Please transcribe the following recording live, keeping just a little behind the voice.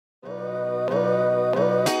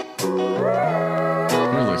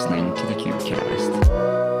welcome to the CubeCast.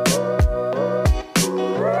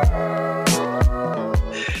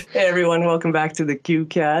 Hey everyone, welcome back to the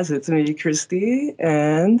CubeCast. It's me, Christy,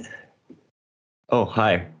 and... Oh,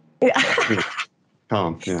 hi. Yeah.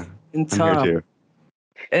 Tom, yeah. And I'm Tom. here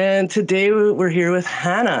And today we're here with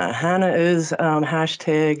Hannah. Hannah is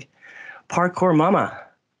hashtag parkour mama.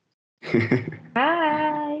 too.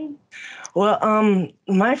 Hi. Well,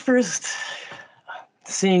 my first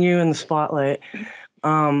seeing you in the spotlight,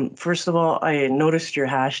 first of all, I noticed your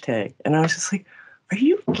hashtag, and I was just like, are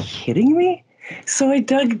you kidding me? So I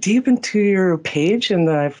dug deep into your page, and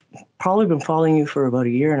I've probably been following you for about a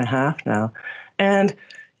year and a half now, and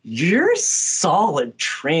you're a solid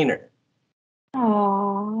trainer.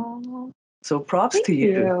 Aww. So props Thank to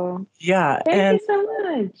you. you. Yeah, Thank and you so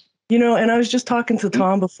much. and I was just talking to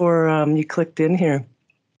Tom before you clicked in here,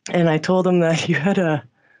 and I told him that you had a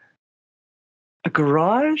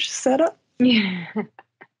garage setup. Yeah,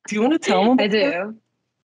 Do you want to tell him? I do.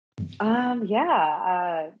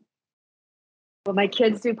 Yeah. Well, my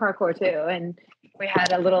kids do parkour too, and we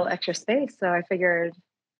had a little extra space, so I figured,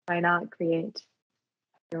 why not create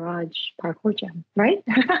a garage parkour gym, right?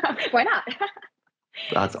 Why not?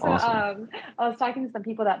 That's awesome. I was talking to some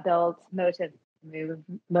people that build motive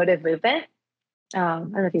movement. I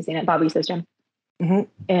don't know if you've seen it, Bobby's gym. Mm-hmm.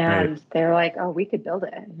 And they were like, oh, we could build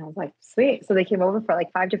it. And I was like, sweet. So they came over for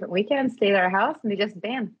like 5 different weekends, stayed at our house, and they just,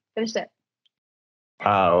 bam, finished it.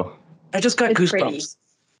 Wow. I just got It's goosebumps.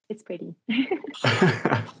 It's pretty.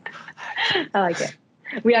 I like it.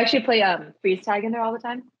 We actually play freeze tag in there all the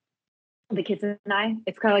time. The kids and I.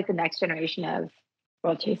 It's kind of like the next generation of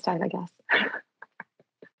world chase tag, I guess.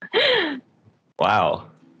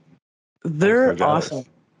 Wow. They're I'm so awesome.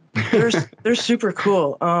 jealous. They're super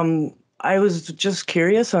cool. I was just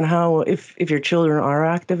curious on how if your children are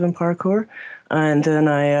active in parkour, and then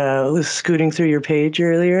I was scooting through your page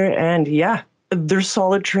earlier, and yeah, they're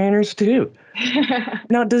solid trainers too.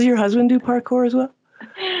 Now, does your husband do parkour as well?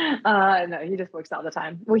 No, he just works all the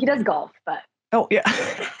time. Well, he does golf, but Oh yeah.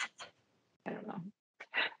 I don't know.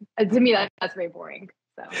 To me, that's very boring.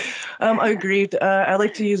 So I agreed. I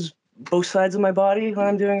like to use both sides of my body when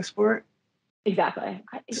I'm doing a sport. exactly.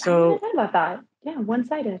 I So never thought about that. Yeah,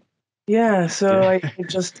 one-sided. yeah, so Yeah.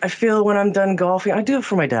 I feel when I'm done golfing, I do it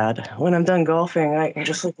for my dad. When I'm done golfing, I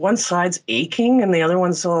just like one side's aching and the other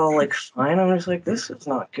one's all like fine. I'm just like, this is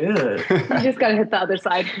not good. You just gotta hit the other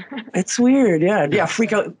side. It's weird, yeah.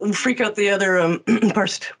 Freak out the other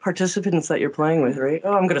participants that you're playing with, right?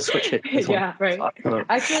 Oh, I'm gonna switch it. Yeah, right.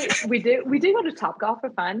 Actually, we do go to Topgolf for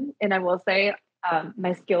fun, and I will say,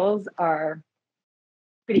 my skills are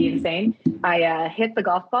pretty insane. I hit the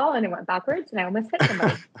golf ball and it went backwards, and I almost hit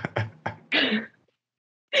somebody.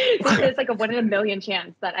 There's like a 1 in a million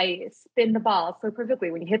chance that I spin the ball so perfectly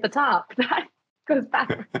when you hit the top that goes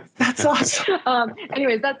backwards. That's awesome.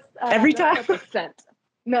 Anyways, that's Every that's time. percent.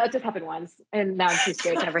 No, it just happened once, and now I'm too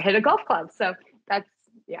scared to ever hit a golf club. So that's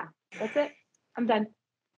it. I'm done.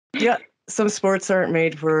 Yeah, some sports aren't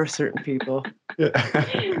made for certain people.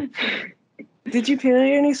 Yeah. Did you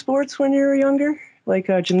play any sports when you were younger, like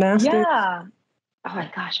gymnastics? Yeah. Oh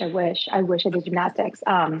my gosh, I wish I did gymnastics.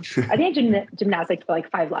 I did gymnastics for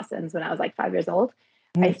like 5 lessons when I was like 5 years old.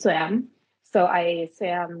 I swam. So I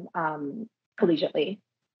swam collegiately.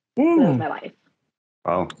 So that was my life.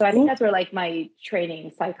 Wow. So I think that's where like my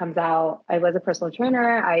training side comes out. I was a personal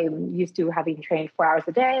trainer. I'm used to having trained 4 hours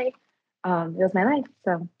a day. It was my life.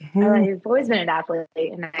 So I've always been an athlete,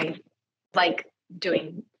 and I like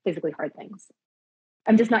doing physically hard things.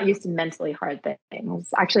 I'm just not used to mentally hard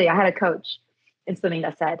things. Actually, I had a coach in swimming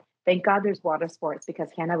that said, thank God there's water sports because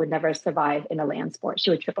Hannah would never survive in a land sport. She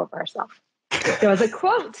would trip over herself. There was a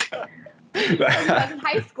quote when I was in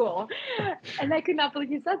high school. And I could not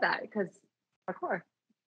believe you said that because parkour.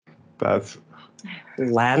 That's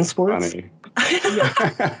Land sports? funny.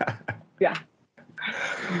 Yeah.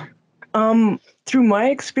 Through my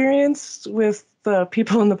experience with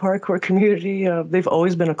people in the parkour community, they've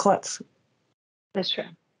always been a klutz. That's true.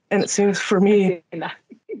 And it seems for me,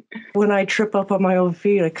 when I trip up on my own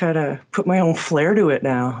feet, I kind of put my own flair to it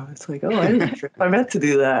now. It's like, oh, I didn't trip. I meant to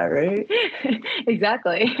do that, right?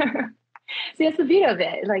 Exactly. See, that's the beauty of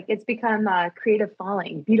it. Like, it's become creative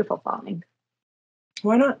falling, beautiful falling.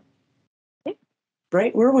 Why not? Yeah.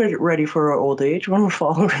 Right? We're ready for our old age. When we're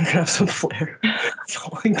falling, we're going to have some flair.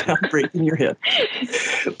 Falling down, breaking your hip.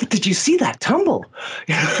 But did you see that tumble?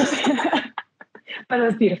 But it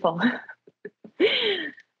was beautiful.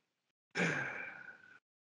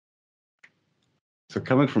 So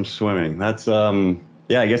coming from swimming, that's I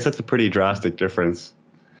guess that's a pretty drastic difference.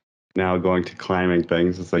 Now going to climbing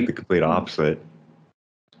things, it's like the complete opposite.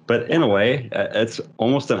 But in a way, it's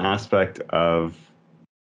almost an aspect of,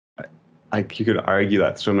 like, you could argue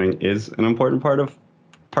that swimming is an important part of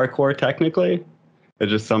parkour technically.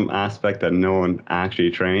 It's just some aspect that no one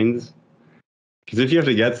actually trains. Because if you have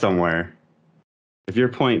to get somewhere, if your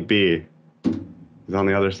point B is on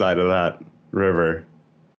the other side of that river,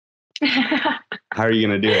 how are you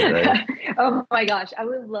going to do it, right? Oh my gosh, I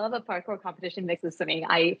would love a parkour competition mixed with swimming.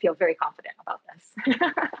 I feel very confident about this.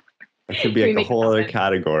 It could be like a whole other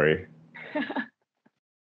category.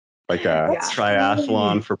 Like a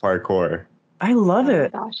triathlon for parkour. I love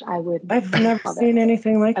it. Oh my gosh, I would. I've never seen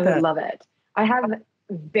anything like that. I would love it. I have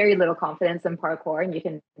very little confidence in parkour, and you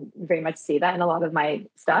can very much see that in a lot of my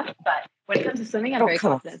stuff. But when it comes to swimming, I'm very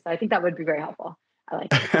confident. So I think that would be very helpful. I like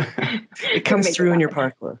it. It comes through in your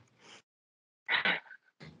parkour.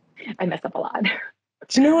 I mess up a lot.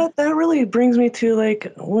 Do you know what? That really brings me to,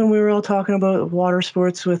 like, when we were all talking about water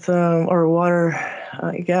sports with, sports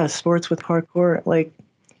with parkour. Like,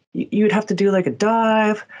 you'd have to do like a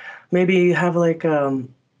dive, maybe have like a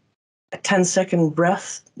 10-second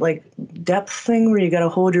breath, like depth thing where you got to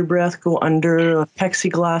hold your breath, go under a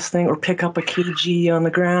plexiglass thing, or pick up a kg on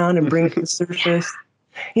the ground and bring it to the surface.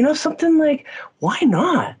 You know, something like, why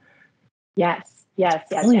not? Yes.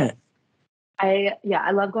 I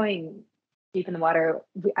love going deep in the water.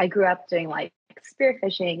 I grew up doing like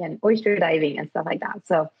spearfishing and oyster diving and stuff like that.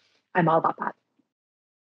 So I'm all about that.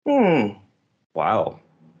 Wow.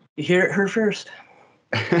 You hear it here first.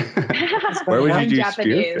 Where would you do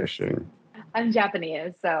spearfishing? I'm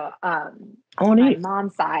Japanese, so neat. my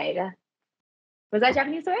mom's side. Was that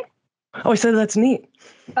Japanese word? Oh, I said that's neat.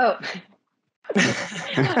 Oh.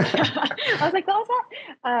 I was like, what was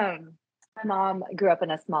that? My mom grew up in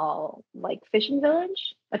a small, like, fishing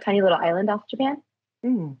village, a tiny little island off Japan.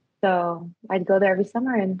 So I'd go there every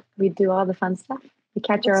summer and we'd do all the fun stuff. We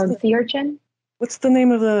catch our own sea urchin. What's the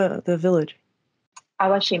name of the village?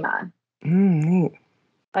 Awashima. Neat.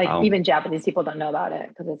 Like, even Japanese people don't know about it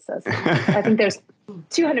because it's so small. I think there's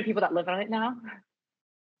 200 people that live on it now.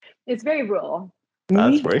 It's very rural.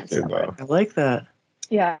 That's wicked, though. I like that.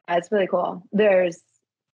 Yeah, it's really cool. We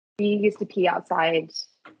used to pee outside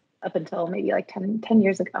up until maybe like 10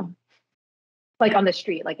 years ago. Like on the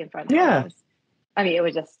street, like in front of us. I mean, it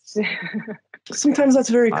was just... Sometimes that's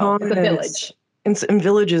very common. It's a village. In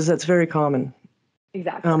villages, that's very common.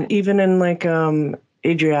 Exactly. Even in like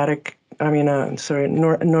Adriatic,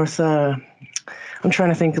 North, I'm trying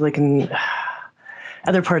to think, like, in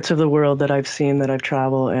other parts of the world that I've seen, that I've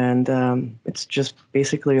traveled, and it's just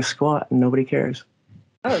basically a squat and nobody cares.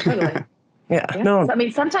 Oh, totally. Yeah. No. So, I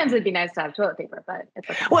mean, sometimes it'd be nice to have toilet paper, but it's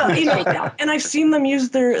okay. Well, you know, and I've seen them use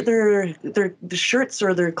their shirts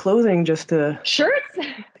or their clothing just to... Shirts?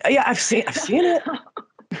 Yeah, I've seen it.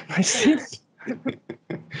 I've seen it.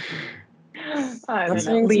 I don't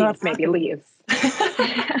know. Leaves, maybe leaves.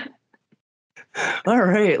 All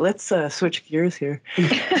right, let's switch gears here.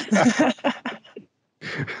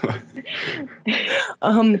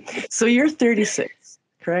 So you're 36,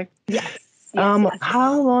 correct? Yes.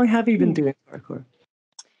 How long have you been doing parkour?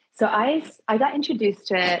 So I got introduced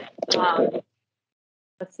to it,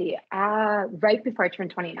 right before I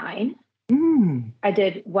turned 29. I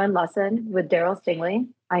did one lesson with Daryl Stingley.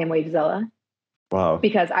 I am Wavezilla. Wow.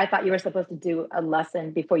 Because I thought you were supposed to do a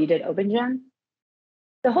lesson before you did open gym.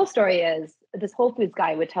 The whole story is, this Whole Foods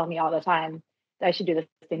guy would tell me all the time that I should do this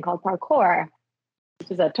thing called parkour,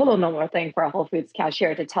 which is a total normal thing for a Whole Foods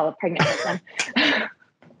cashier to tell a pregnant person.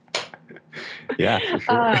 Yeah, for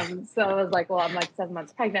sure. So I was like, well, I'm like 7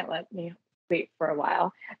 months pregnant. Let me wait for a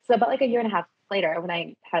while. So about like a year and a half later, when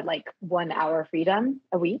I had like 1 hour freedom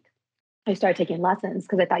a week, I started taking lessons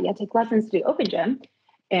because I thought you had to take lessons to do open gym.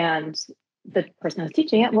 And the person who was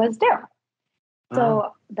teaching it was Daryl.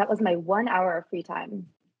 So that was my 1 hour of free time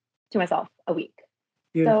to myself a week.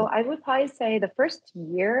 Beautiful. So I would probably say the first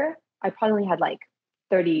year, I probably only had like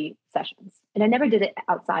 30 sessions. And I never did it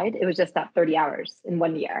outside. It was just that 30 hours in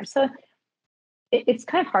 1 year. So it's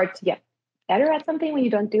kind of hard to get better at something when you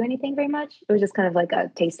don't do anything very much. It was just kind of like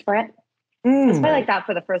a taste for it. It was probably like that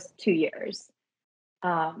for the first 2 years.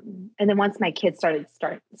 And then once my kids started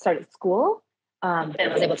school, then I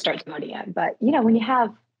was able to start demoting it. But, you know, when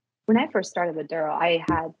I first started with Daryl, I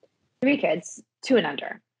had 3 kids, 2 and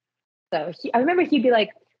under. So I remember he'd be like,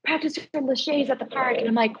 practice your laches at the park. And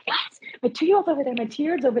I'm like, what? My 2-year-old's over there, my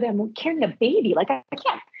 2-year-old's over there. I'm carrying a baby. Like, I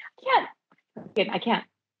can't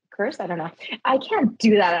curse. I don't know. I can't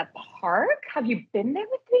do that at the park. Have you been there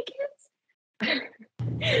with 3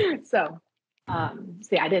 kids? So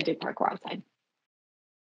yeah, I didn't do parkour outside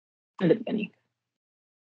in the beginning.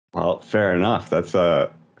 Well, fair enough. That's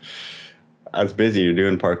as busy. You're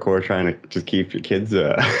doing parkour, trying to just keep your kids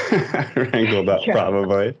wrangled up, Yeah.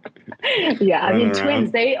 probably. Yeah, I mean, Running twins,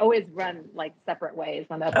 around. they always run like separate ways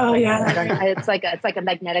when they're Oh, playing. yeah. I don't know. It's like a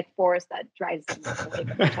magnetic force that drives them away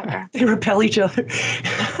from each other. They repel each other.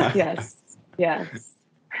 Yes. Yes.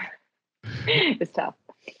 It's tough.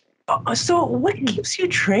 So what keeps you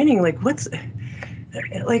training? Like what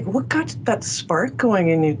got that spark going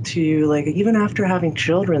into you, like even after having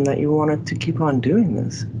children, that you wanted to keep on doing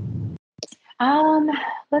this? Um,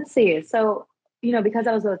 let's see. So, because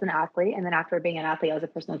I was an athlete, and then after being an athlete, I was a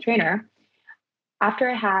personal trainer. After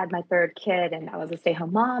I had my third kid and I was a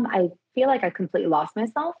stay-at-home mom, I feel like I completely lost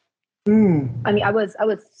myself. Mm. I mean, I was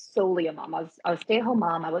solely a mom. I was stay-at-home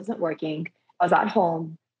mom. I wasn't working. I was at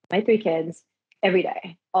home, my three kids, every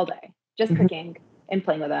day, all day, just Mhm. cooking and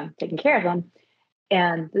playing with them, taking care of them.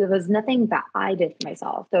 And there was nothing that I did for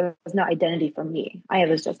myself. There was no identity for me. I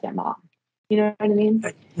was just their mom. You know what I mean?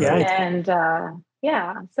 Yeah. And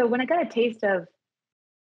yeah, so when I got a taste of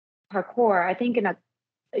parkour, I think in a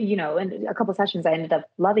couple sessions, I ended up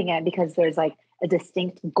loving it because there's like a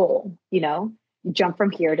distinct goal, jump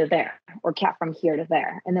from here to there or cat from here to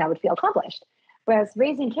there. And then I would feel accomplished. Whereas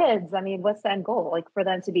raising kids, I mean, what's the end goal? Like for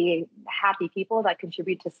them to be happy people that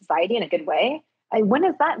contribute to society in a good way. When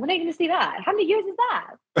is that? When are you going to see that? How many years is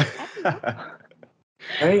that?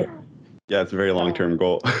 Right. Yeah, it's a very long-term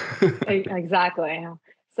goal. Exactly.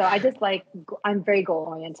 So I'm very goal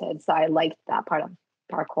oriented. So I liked that part of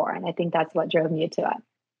parkour. And I think that's what drove me to it.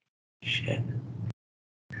 Shit.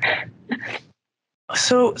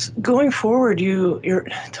 So going forward,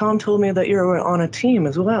 Tom told me that you're on a team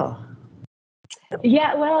as well.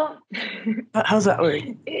 Yeah, well, How's that work?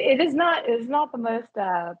 it's not the most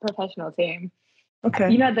professional team.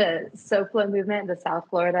 Okay. You know the SoFlo movement, the South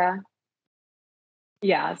Florida.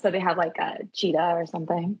 Yeah, so they have like a cheetah or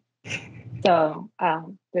something. So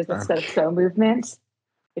there's the So movement,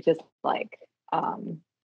 which is like oh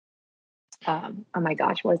my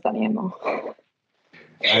gosh, what's that animal?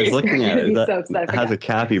 I was looking at it. So upset, It has a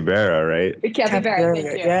capybara, right? capybara.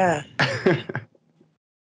 Thank you. Yeah.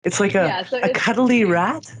 It's like Yeah, so a cuddly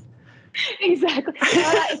rat. Exactly.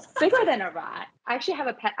 It's bigger than a rat. I actually had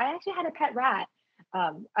a pet rat.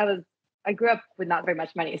 I grew up with not very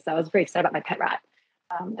much money, so I was very excited about my pet rat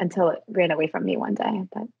until it ran away from me one day.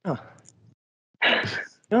 But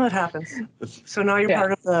No, it happens. So now you're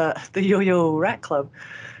part of the Yo-Yo Rat Club.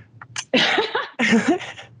 Yeah,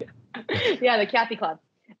 the Kathy Club.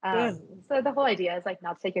 Yeah. So the whole idea is like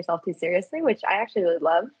not to take yourself too seriously, which I actually really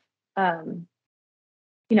love. I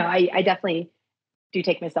definitely do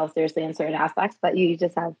take myself seriously in certain aspects, but you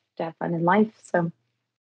just have to have fun in life. So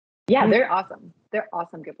yeah, they're awesome. They're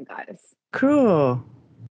awesome group of guys. Cool.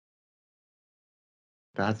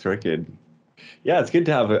 That's wicked. Yeah, it's good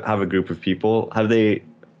to have a group of people. Have they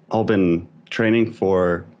all been training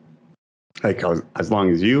for like as long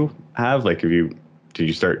as you have? Like, did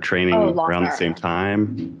you start training around the same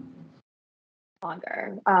time?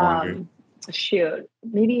 Longer. Longer. Shoot,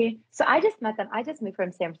 maybe. So I just met them. I just moved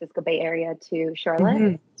from San Francisco Bay Area to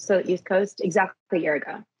Charlotte, so East Coast, exactly a year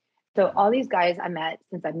ago. So all these guys I met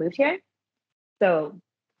since I moved here. So,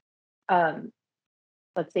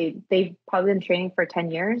 let's see, they've probably been training for 10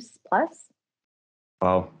 years plus.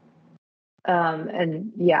 Wow.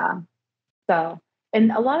 And yeah, so,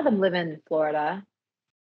 and a lot of them live in Florida.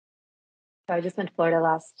 So I just went to Florida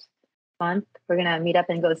last month. We're gonna meet up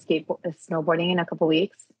and go snowboarding in a couple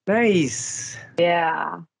weeks. Nice.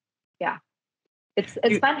 Yeah. It's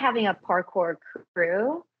fun having a parkour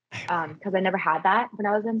crew because I never had that when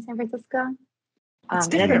I was in San Francisco. And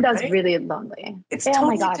I think that was really lonely. It's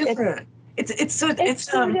totally different. It's a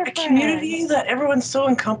community that everyone's so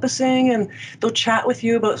encompassing, and they'll chat with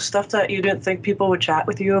you about stuff that you didn't think people would chat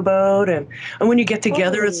with you about, and when you get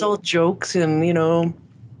together, it's all jokes and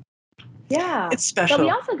Yeah, it's special. But we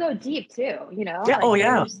also go deep too. Yeah.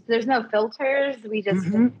 There's no filters. We just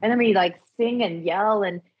and then we like sing and yell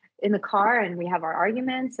and in the car, and we have our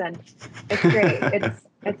arguments, and it's great.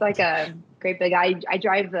 it's like a great big. I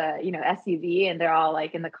drive the SUV, and they're all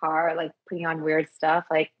like in the car, like putting on weird stuff.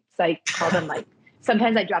 Like so, I call them like.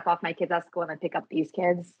 Sometimes I drop off my kids at school and I pick up these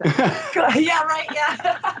kids. So. Yeah, right.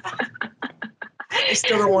 Yeah. I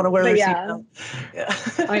still don't want to wear their seatbelt. Yeah.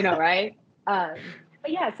 I know, right? But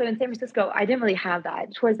yeah, so in San Francisco, I didn't really have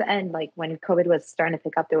that. Towards the end, like when COVID was starting to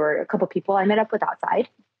pick up, there were a couple people I met up with outside.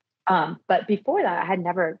 But before that, I had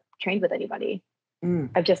never trained with anybody.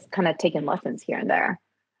 I've just kind of taken lessons here and there.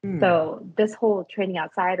 So this whole training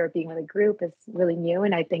outside or being with a group is really new.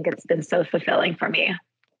 And I think it's been so fulfilling for me.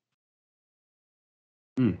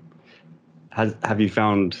 Have you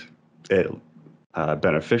found it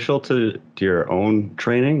beneficial to your own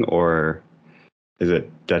training, or is it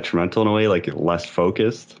detrimental in a way, like less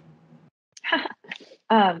focused?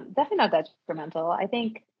 Definitely not detrimental. I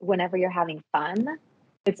think whenever you're having fun,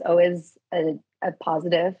 it's always a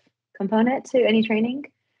positive component to any training.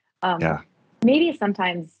 Yeah. Maybe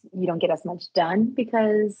sometimes you don't get as much done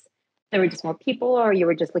because there were just more people, or you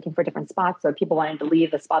were just looking for different spots, or people wanted to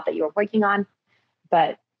leave the spot that you were working on.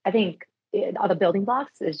 But I think all the building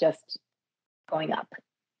blocks is just going up.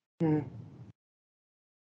 Mm.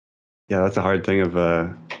 Yeah, that's a hard thing of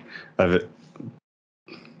it.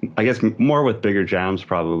 I guess more with bigger jams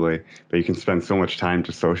probably, but you can spend so much time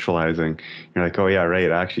just socializing. You're like, oh yeah,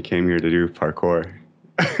 right. I actually came here to do parkour.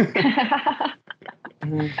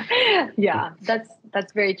 Yeah, that's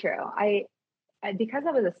very true. I because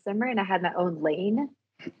I was a swimmer and I had my own lane,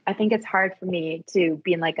 I think it's hard for me to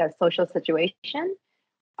be in like a social situation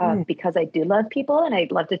because I do love people and I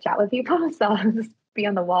love to chat with people. So I'll just be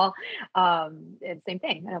on the wall. And same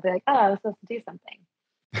thing. And I'll be like, oh, I was supposed to do something.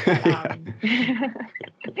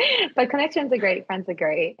 But connections are great, friends are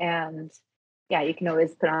great, and yeah, you can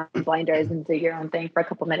always put on blinders and do your own thing for a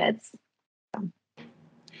couple minutes.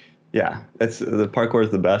 Yeah, it's the parkour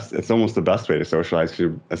is the best. It's almost the best way to socialize.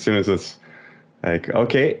 'Cause as soon as it's like,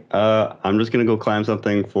 okay, I'm just gonna go climb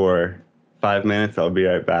something for 5 minutes. I'll be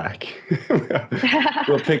right back.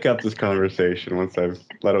 We'll pick up this conversation once I've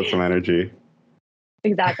let out some energy.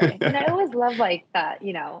 Exactly. And I always love like that,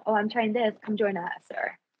 oh, I'm trying this, come join us,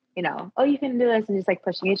 or oh, you can do this, and just like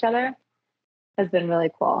pushing each other has been really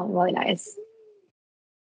cool and really nice.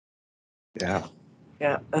 Yeah.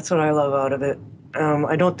 Yeah, that's what I love out of it.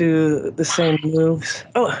 I don't do the same moves.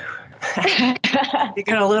 Oh, you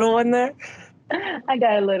got a little one there? I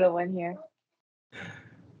got a little one here.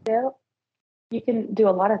 Yep. You can do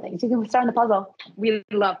a lot of things. You can start on the puzzle. We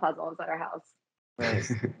love puzzles at our house.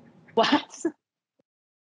 Nice. What?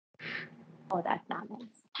 Oh, that's not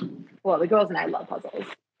nice. Well, the girls and I love puzzles.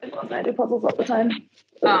 The girls and I do puzzles all the time.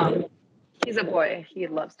 He's a boy. He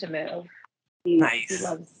loves to move. He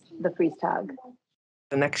loves the freeze tag.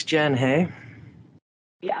 The next gen, hey?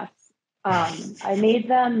 Yes. I made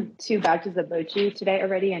them 2 batches of mochi today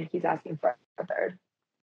already, and he's asking for a third.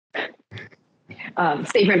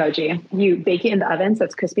 Savory mochi. You bake it in the oven so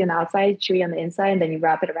it's crispy on the outside, chewy on the inside, and then you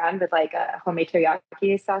wrap it around with like a homemade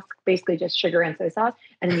teriyaki sauce, basically just sugar and soy sauce,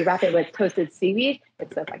 and then you wrap it with toasted seaweed.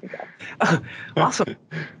 It's so fucking good. Oh, awesome.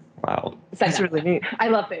 Wow. That's really neat. I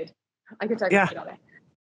love food. I could talk about food all day.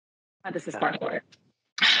 This is parkour.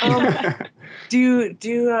 Do you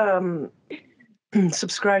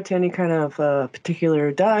subscribe to any kind of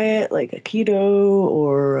particular diet, like a keto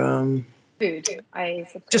or food? I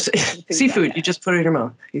just food seafood. diet. You just put it in your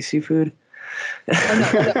mouth. You seafood. Oh no,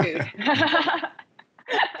 food.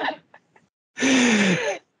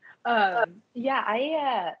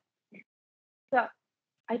 Yeah,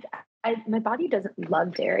 my body doesn't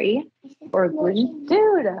love dairy or gluten.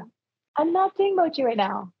 Dude, I'm not doing mochi right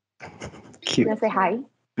now. Cute. Can I say hi?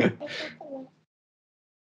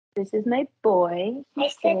 This is my boy. I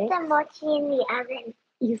set the mochi in the oven.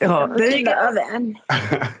 You set the mochi in the oven.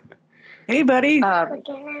 Hey, buddy. Okay, now. You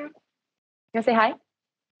want to say hi?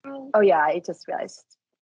 Hi. Oh yeah, I just realized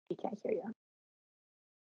he can't hear you.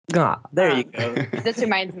 There you go. This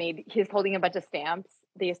reminds me, he's holding a bunch of stamps.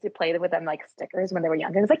 They used to play with them like stickers when they were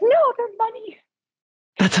younger. It's like, no, they're money.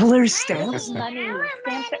 That's hilarious. Stamps. Money.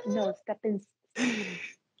 Stamps. No, step in.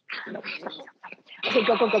 No. Okay,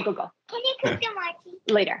 go. Can you cook the mochi?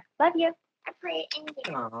 Later. Love you. I put it in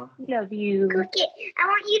there. Aww. Love you. Cook it. I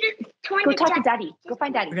want you to turn Go the talk to daddy. Go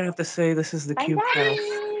find daddy. We're gonna have to say this is the Find Cube daddy.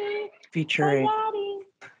 Cast featuring,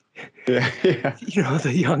 Yeah.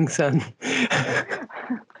 the young son.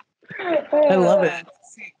 I love it.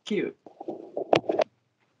 It's cute.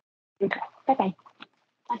 Okay. Bye.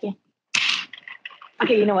 Okay.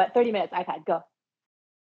 Okay, you know what? 30 minutes, iPad, go.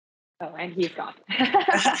 Oh, and he's gone.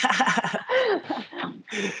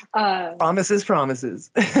 Promises.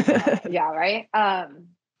 Yeah, right?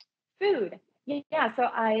 Food. Yeah, so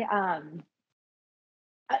I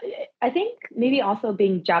think maybe also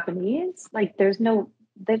being Japanese, like I feel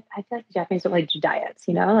like the Japanese don't like do diets,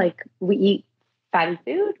 like we eat fatty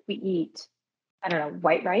food, we eat, I don't know,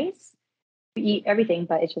 white rice, we eat everything,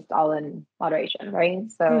 but it's just all in moderation, right?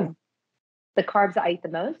 So the carbs that I eat the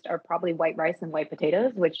most are probably white rice and white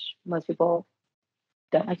potatoes, which most people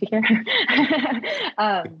don't like to hear.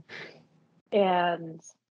 And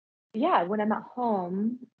yeah, when I'm at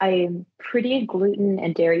home, I'm pretty gluten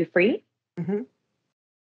and dairy free. Mm-hmm.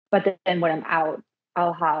 But then when I'm out,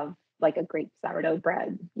 I'll have like a great sourdough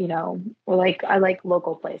bread, or like I like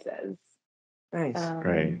local places. Nice.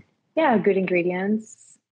 Right. Yeah, good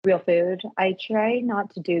ingredients, real food. I try not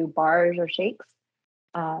to do bars or shakes.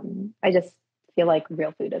 I just feel like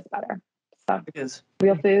real food is better. So It is.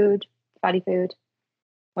 real food, fatty food,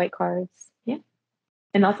 white carbs, yeah,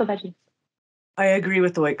 and also veggies. I agree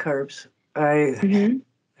with the white carbs. Mm-hmm.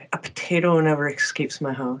 A potato never escapes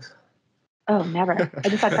my house. Oh, never. I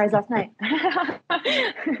just had fries last night.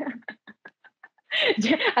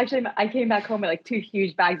 Actually, I came back home with like 2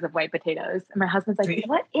 huge bags of white potatoes, and my husband's like,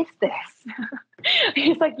 "What is this?"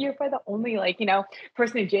 He's like, "You're probably the only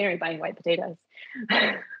person in January buying white potatoes."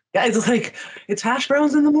 Yeah, it's like it's hash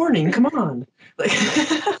browns in the morning. Come on. Like,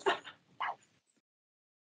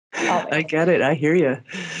 I get it. I hear you.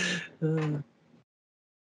 Do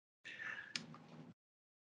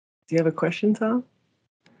you have a question, Tom?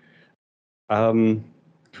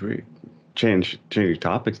 Should we change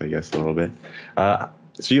topics, I guess, a little bit.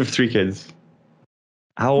 So you have 3 kids.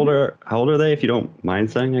 How old are they, if you don't mind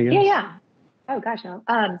saying, I guess? Yeah. Oh gosh, no.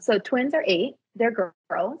 So twins are 8. They're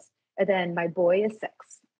girls, and then my boy is 6.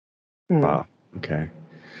 Wow. Okay.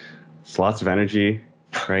 It's lots of energy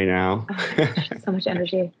right now. Oh my gosh, so much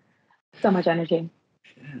energy. So much energy.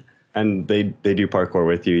 And they do parkour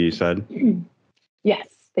with you, you said? Yes,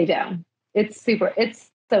 they do. It's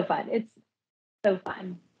so fun. It's so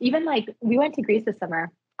fun. Even like we went to Greece this summer.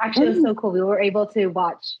 Actually, it was so cool. We were able to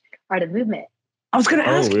watch Art of Movement. I was going to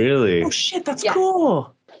ask. Oh, really? Oh, shit. That's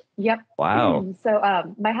cool. Yep. Wow. So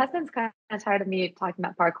my husband's kind of tired of me talking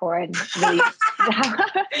about parkour and really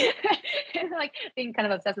like being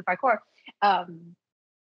kind of obsessed with parkour.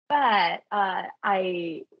 But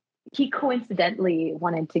he coincidentally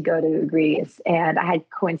wanted to go to Greece, and I had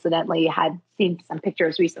coincidentally had seen some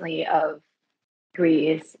pictures recently of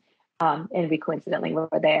Greece. And we coincidentally were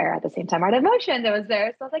there at the same time Art of Motion that was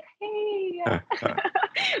there. So I was like, hey,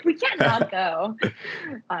 we can't not go. So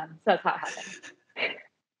that's how it happened.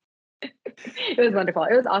 It was wonderful.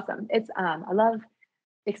 It was awesome. It's I love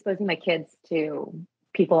exposing my kids to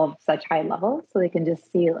people of such high levels so they can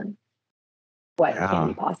just see what can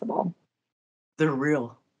be possible. They're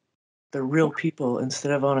real. They're real people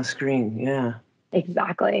instead of on a screen. Yeah.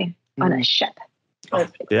 Exactly. On a ship.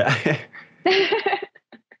 Yeah.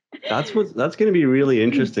 That's going to be really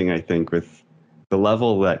interesting, I think, with the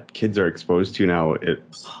level that kids are exposed to now.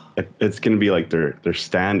 It's going to be like their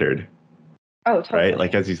standard. Oh, totally. Right?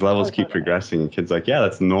 Like as these levels keep progressing, kids like, yeah,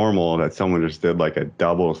 that's normal that someone just did like a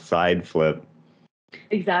double side flip.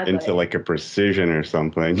 Exactly. Into like a precision or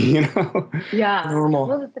something, you know? Yeah. Normal.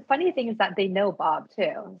 Well, the funny thing is that they know Bob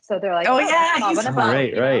too. So they're like, oh yeah, Bob he's on a boat,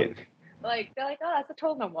 right, right. Like they're like, oh, that's a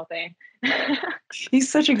total normal thing.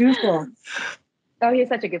 He's such a goofball. Oh, he's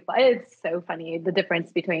such a good guy. It's so funny, the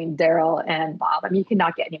difference between Daryl and Bob. I mean, you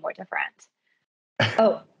cannot get any more different.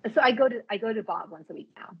 Oh, so I go to Bob once a week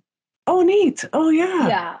now. Oh, neat. Oh, yeah.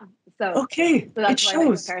 Yeah. So okay. So that's it why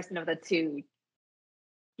shows. the comparison of the 2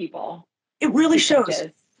 people. It really shows.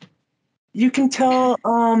 Coaches. You can tell.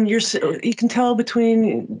 You can tell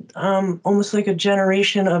between almost like a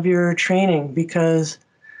generation of your training because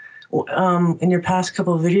in your past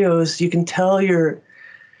couple of videos, you can tell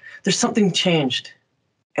there's something changed,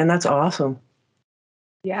 and that's awesome.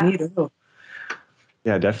 Yeah. Neato.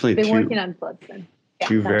 Yeah, definitely. Been working on flips and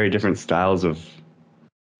 2 very different styles of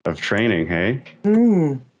training, hey?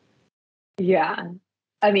 Yeah.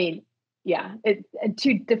 I mean, yeah.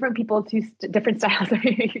 2 different people, 2 different styles.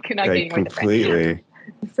 You cannot get any more completely different.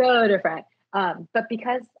 So different. But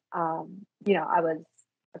because I was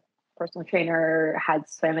a personal trainer, had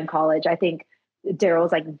swam in college, I think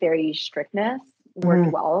Daryl's like very strictness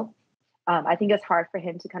worked well. I think it's hard for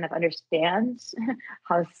him to kind of understand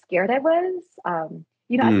how scared I was.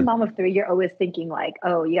 As a mom of 3, you're always thinking like,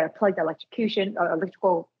 oh, you got to plug the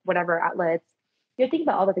electrical, whatever outlets. You're thinking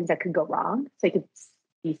about all the things that could go wrong so you could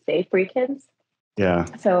be safe for your kids. Yeah.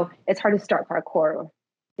 So it's hard to start parkour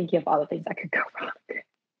thinking of all the things that could go wrong.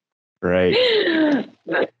 Right.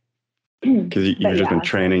 Because you've just been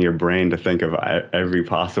training your brain to think of every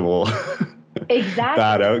possible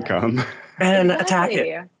bad outcome. And attack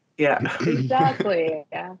it. Yeah. Exactly.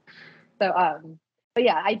 Yeah. So, but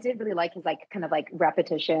yeah, I did really like his kind of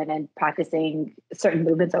repetition and practicing certain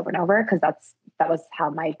movements over and over because that was how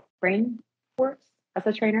my brain works as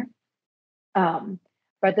a trainer. But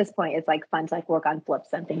at this point, it's fun to work on flips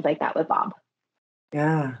and things like that with Bob.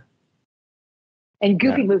 Yeah. And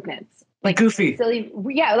goofy movements, goofy, silly,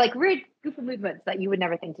 weird goofy movements that you would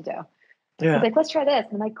never think to do. Yeah. He's let's try this.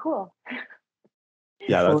 And I'm like, cool.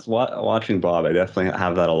 Yeah, that's watching Bob. I definitely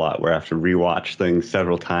have that a lot where I have to rewatch things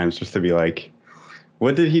several times just to be like,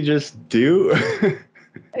 what did he just do?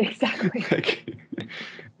 Exactly.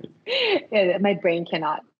 Yeah, my brain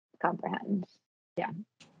cannot comprehend. Yeah.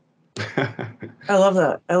 I love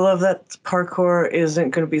that. I love that parkour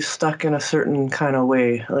isn't going to be stuck in a certain kind of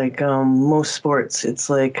way. Like most sports, it's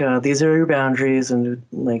like these are your boundaries, and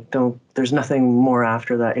like there's nothing more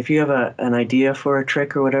after that. If you have an idea for a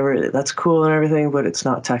trick or whatever, that's cool and everything, but it's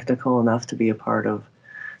not technical enough to be a part of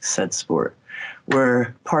said sport.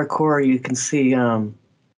 Where parkour, you can see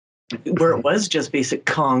where it was just basic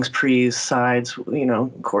kongs, prees, sides,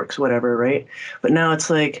 corks, whatever, right? But now it's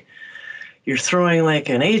like you're throwing like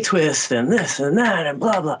an A twist and this and that and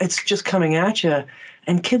blah blah. It's just coming at you,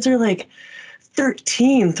 and kids are like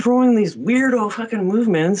 13 throwing these weirdo fucking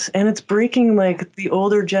movements, and it's breaking like the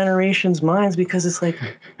older generation's minds because it's like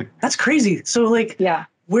that's crazy. So like, Yeah.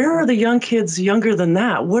 where are the young kids younger than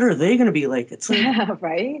that? What are they going to be like? It's like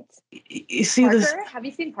Right. You see Parker, this have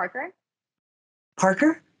you seen Parker?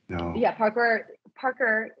 Parker? No. Yeah, Parker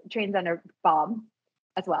trains under Bob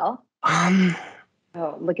as well.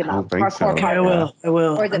 Oh, look it I don't up. think so. Okay, I Parkour.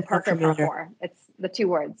 will. Or is I'm it not Parker familiar. parkour? It's the two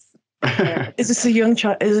words. Is this a young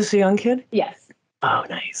child? Is this a young kid? Yes. Oh,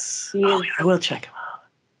 nice. He Oh, is- yeah, I will check him out.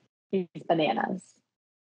 He's bananas.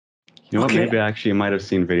 You know what? Okay. Maybe actually I might have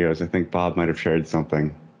seen videos. I think Bob might have shared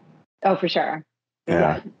something. Oh, for sure.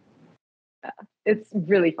 Yeah. It's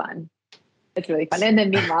really fun. It's really fun. And then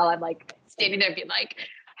meanwhile, I'm like standing there being like,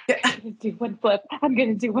 I'm gonna do one flip. I'm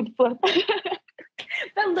gonna do one flip.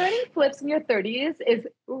 But learning flips in your 30s is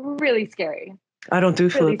really scary. I don't do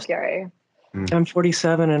Really flips. scary. I'm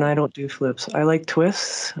 47 and I don't do flips. I like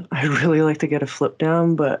twists. I really like to get a flip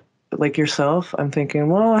down, but like yourself, I'm thinking,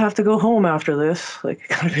 well, I have to go home after this. Like,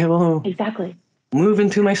 I gotta be able to Exactly. move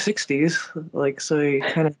into my 60s. Like, so you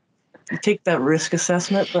kind of you take that risk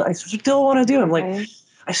assessment, but I still want to do them. Like, Right?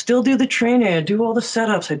 I still do the training. I do all the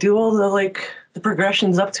setups. I do all the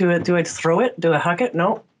progressions up to it. Do I throw it? Do I huck it?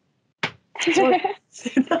 No.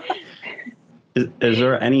 Is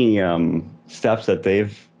there any steps that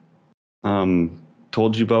they've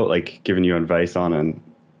told you about, like giving you advice on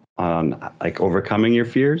like overcoming your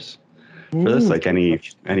fears for this? Like any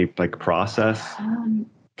like process?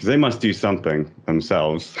 Because they must do something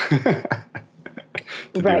themselves to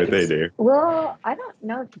do what they do. Well, I don't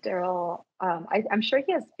know if Daryl, I'm sure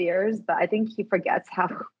he has fears, but I think he forgets how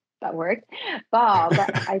that works. Bob,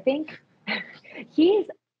 I think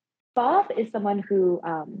Bob is someone who,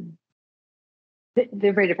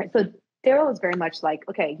 they're very different. So Daryl is very much like,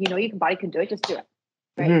 okay, your body can do it, just do it.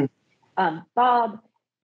 Right. Bob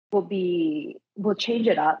will change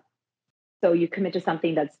it up. So you commit to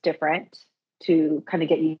something that's different to kind of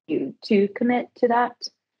get you to commit to that.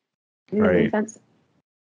 Does that make sense?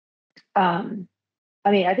 I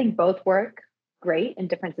think both work great in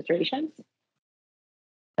different situations.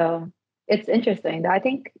 So it's interesting. I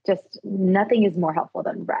think just nothing is more helpful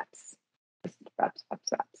than reps. Just reps.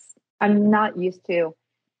 I'm used to,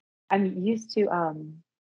 in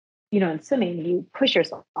swimming, you push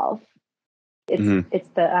yourself. It's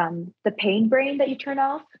the pain brain that you turn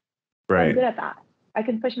off. Right. I'm good at that. I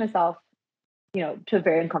can push myself, to a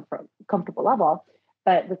very comfortable level.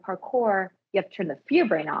 But with parkour, you have to turn the fear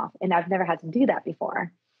brain off, and I've never had to do that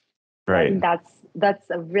before. Right. I think that's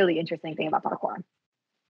a really interesting thing about parkour.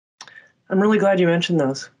 I'm really glad you mentioned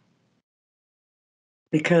those,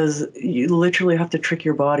 because you literally have to trick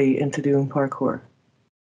your body into doing parkour.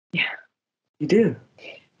 Yeah. You do.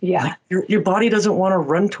 Yeah. Like your body doesn't want to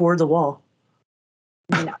run towards a wall.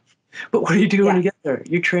 No. But what do you do when you get there?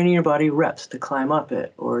 You're training your body reps to climb up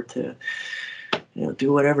it or to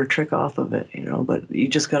do whatever trick off of it, but you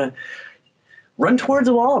just gotta run towards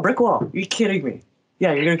a wall, a brick wall. Are you kidding me?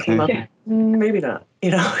 Yeah, you're gonna climb up it. Maybe not,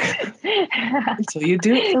 So you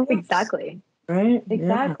do it for reps, Exactly. right?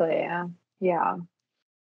 Exactly. Yeah.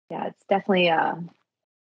 It's definitely a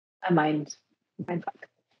mind fuck.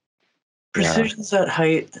 Precisions at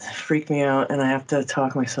height freak me out, and I have to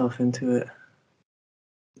talk myself into it.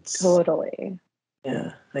 Totally.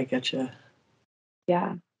 Yeah, I get you.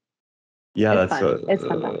 Yeah. Yeah, it's that's fun. It's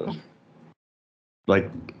fun.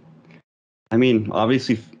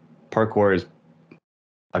 Obviously, parkour is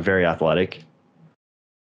a very athletic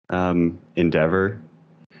endeavor,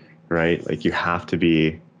 right? Like you have to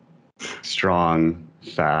be strong,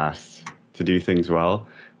 fast to do things well.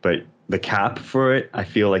 But the cap for it, I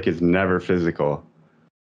feel like, is never physical.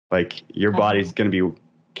 Like your body's going to be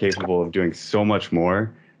capable of doing so much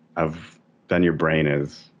more than your brain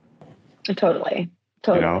is. Totally.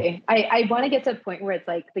 I want to get to a point where it's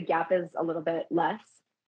like the gap is a little bit less.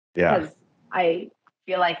 Yeah. Because I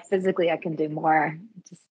feel like physically I can do more.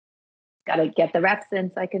 Just got to get the reps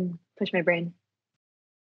in so I can push my brain.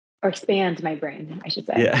 Or expand my brain, I should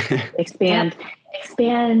say. Yeah. expand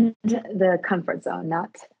the comfort zone,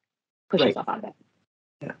 not push yourself out of it.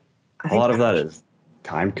 Yeah. A lot of that is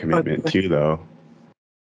time commitment too, though.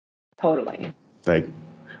 Totally. Like,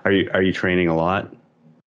 are you training a lot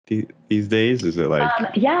these days? Is it like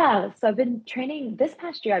Yeah. So I've been training this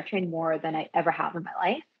past year. I've trained more than I ever have in my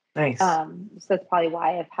life. Nice. So that's probably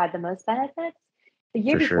why I've had the most benefits. The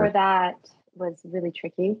year For before sure. that was really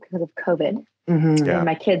tricky because of COVID. Mhm. Yeah. And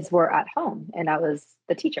my kids were at home and I was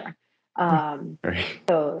the teacher. right?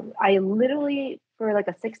 So I literally, for like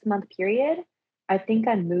a 6-month period, I think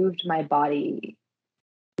I moved my body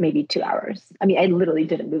maybe 2 hours. I mean, I literally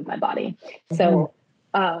didn't move my body. So,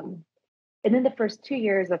 and then the first 2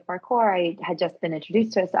 years of parkour, I had just been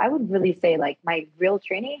introduced to it. So I would really say like my real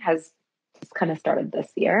training has just kind of started this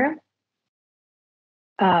year.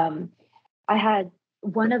 I had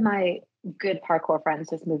one of my good parkour friends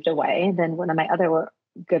just moved away, and then one of my other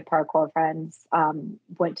good parkour friends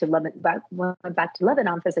went back to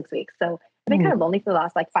Lebanon for 6 weeks. So I've been kind of lonely for the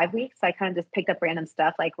last like 5 weeks. So I kind of just picked up random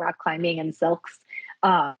stuff like rock climbing and silks,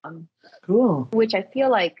 Cool. which I feel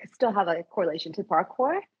like still have a correlation to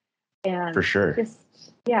parkour. And For sure. just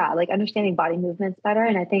like understanding body movements better.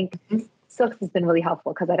 And I think silks has been really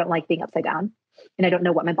helpful because I don't like being upside down, and I don't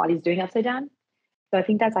know what my body's doing upside down. So I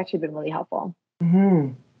think that's actually been really helpful.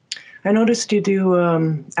 I noticed you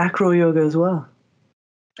do acro yoga as well.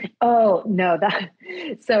 Oh no,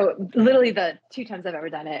 so literally the 2 times I've ever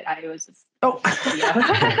done it, I was just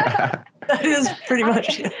That is pretty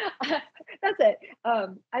much it. That's it.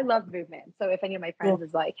 I love movement. So if any of my friends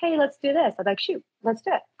is like, hey, let's do this, I'm like, shoot, let's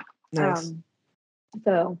do it. Nice.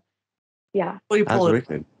 So yeah. Well, you That's pull it.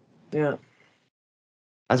 wicked. Yeah.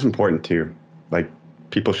 That's important too. Like,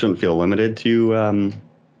 people shouldn't feel limited to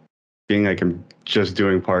being like, I'm just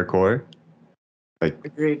doing parkour. Like,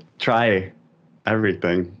 Agreed. try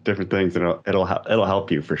everything, different things, and it'll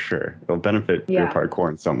help you for sure. It'll benefit your parkour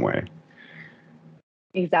in some way.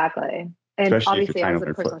 Exactly. And Especially if obviously you're I trying was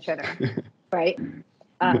to a personal flip. trainer, right?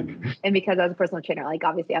 And because I was a personal trainer, like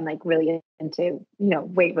obviously I'm like really into,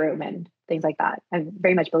 weight room and things like that. I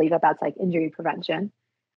very much believe that that's like injury prevention.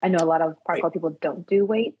 I know a lot of parkour people don't do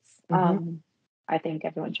weights. I think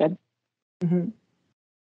everyone should.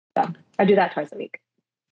 So I do that twice a week.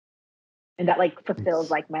 And that like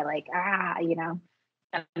fulfills like my like,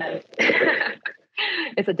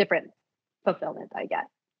 it's a different fulfillment I get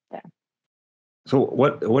there. So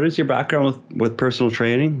what is your background with personal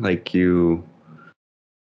training? Like you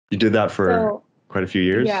did that for quite a few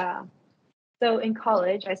years? Yeah. So in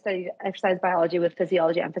college, I studied exercise biology with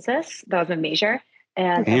physiology emphasis. That was my major.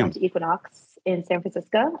 And I went to Equinox in San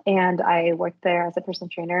Francisco, and I worked there as a personal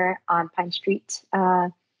trainer on Pine Street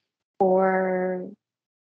for,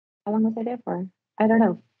 how long was I there for? I don't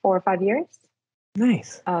know, 4 or 5 years.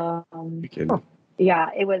 Nice. Yeah,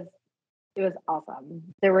 it was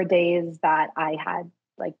awesome. There were days that I had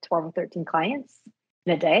like 12 or 13 clients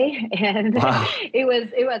in a day, and I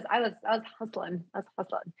was hustling.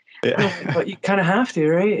 Yeah. But you kind of have to,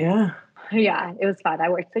 right? Yeah. Yeah, it was fun. I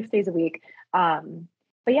worked 6 days a week.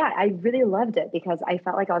 But yeah, I really loved it because I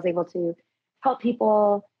felt like I was able to help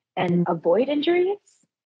people and avoid injuries,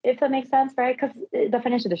 if that makes sense, right? Because the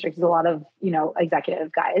financial district is a lot of,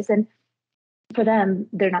 executive guys, and for them,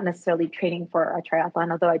 they're not necessarily training for a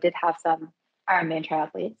triathlon, although I did have some Ironman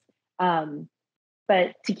triathletes.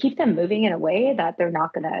 But to keep them moving in a way that they're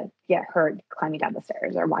not going to get hurt climbing down the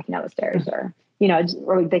stairs or walking down the stairs, or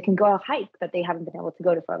or they can go on a hike that they haven't been able to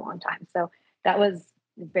go to for a long time. So that was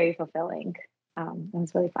very fulfilling. It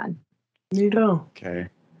was really fun. You go. Okay.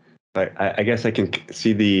 But I guess I can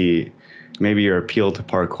see maybe your appeal to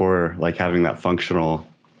parkour, like having that functional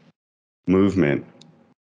movement,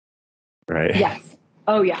 right? Yes.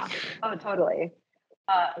 Oh yeah. Oh, totally.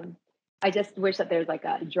 I just wish that there's like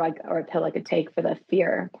a drug or a pill I could take for the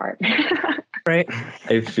fear part. Right.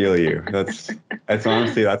 I feel you. That's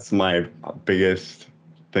honestly, that's my biggest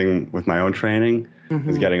thing with my own training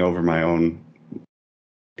is getting out of my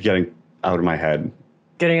head.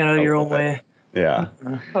 Getting out of your own way. Yeah.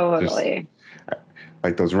 Totally. Just,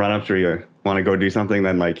 like those run-ups where you want to go do something,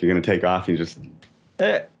 then like you're going to take off and you just,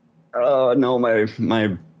 oh no,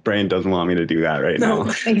 my brain doesn't want me to do that right now.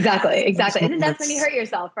 Exactly. And then that's when you hurt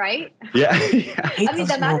yourself, right? Yeah. I mean,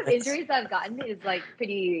 the amount of injuries I've gotten is like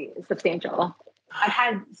pretty substantial. I've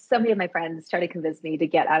had so many of my friends try to convince me to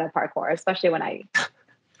get out of parkour, especially when I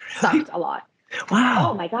sucked a lot.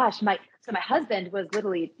 Wow. Oh my gosh. My husband was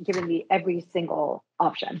literally giving me every single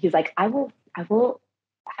option. He's like, I will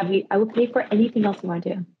pay for anything else you want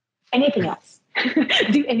to do. Anything else.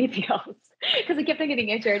 Do anything else. Because I kept on getting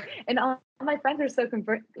injured. And all my friends were so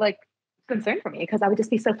concerned for me because I would just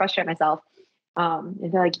be so frustrated myself. And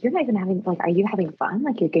they're like, you're not even having, like, are you having fun?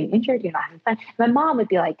 Like, you're getting injured, you're not having fun. And my mom would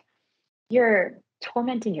be like, you're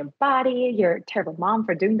tormenting your body. You're a terrible mom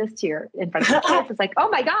for doing this to in front of your kids. It's like, oh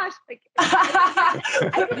my gosh. Like,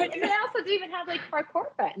 and I also do even have like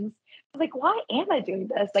parkour friends. I was like, why am I doing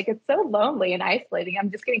this? Like, it's so lonely and isolating.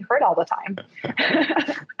 I'm just getting hurt all the time.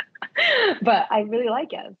 But I really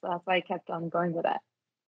like it. So that's why I kept on going with it.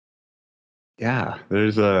 Yeah,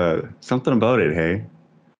 there's something about it, hey?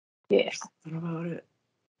 Yeah. What about it?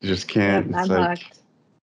 You just can't. I'm like,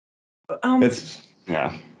 hooked. it's,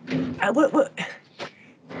 yeah. What?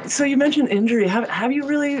 So you mentioned injury. Have you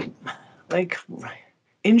really, like,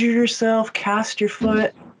 injured yourself, cast your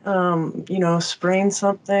foot, sprained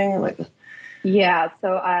something? Like, Yeah,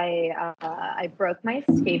 so I broke my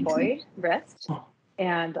skateboard wrist,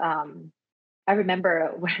 and I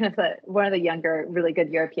remember one of the younger, really good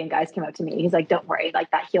European guys came up to me. He's like, "Don't worry, like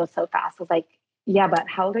that heals so fast." I was like, "Yeah, but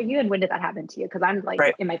how old are you, and when did that happen to you?" Because I'm like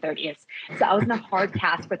right. in my 30s, so I was in a hard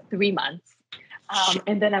cast for 3 months,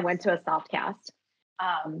 and then I went to a soft cast.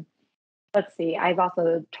 Let's see, I've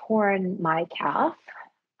also torn my calf.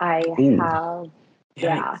 I Ooh. have,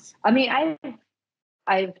 yeah. Yikes. I mean,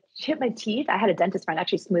 I've chipped my teeth. I had a dentist friend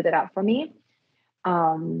actually smooth it out for me.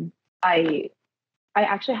 I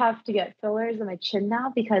actually have to get fillers in my chin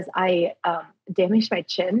now because I damaged my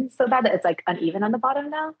chin so bad that it's like uneven on the bottom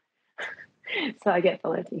now. So I get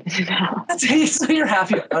filler teeth now. So you're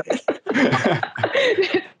happy about it.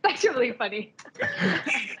 It's actually really funny.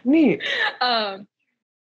 Neat. I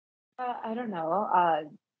don't know.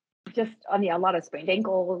 Just a lot of sprained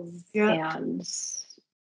ankles and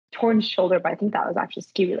torn shoulder, but I think that was actually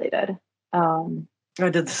ski related. I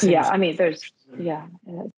did the same. Yeah, I mean,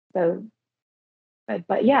 so,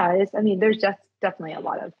 but yeah, there's just definitely a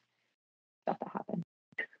lot of stuff that happened.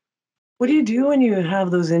 What do you do when you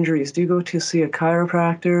have those injuries? Do you go to see a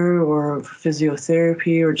chiropractor or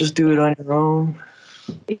physiotherapy, or just do it on your own?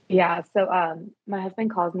 Yeah, so my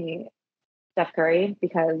husband calls me Steph Curry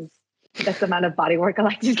because that's the amount of body work I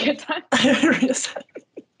like to get done.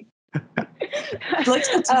 Like,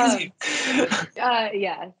 that's easy.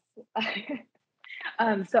 Yes.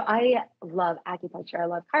 So I love acupuncture. I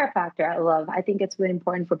love chiropractor. I think it's really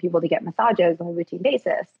important for people to get massages on a routine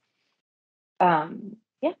basis. Yeah.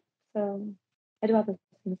 So I do all those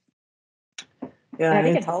things. Yeah, And I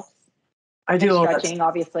think it helps. I do and all stretching, that.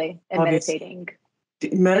 obviously, and meditating.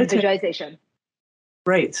 And visualization.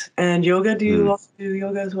 Right. And yoga, do you also do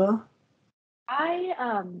yoga as well? I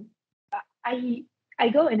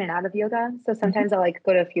go in and out of yoga. So sometimes I like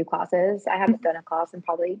go to a few classes. I haven't done a class in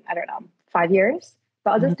probably, I don't know, 5 years,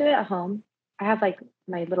 but I'll just do it at home. I have like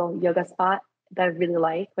my little yoga spot that I really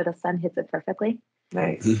like where the sun hits it perfectly.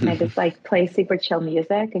 Nice. And I just like play super chill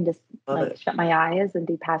music and just shut my eyes and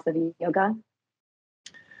do passive yoga.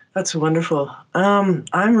 That's wonderful.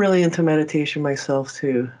 I'm really into meditation myself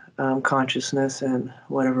too, consciousness and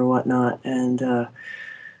whatnot. And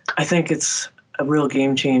I think it's a real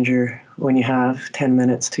game changer when you have 10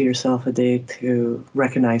 minutes to yourself a day to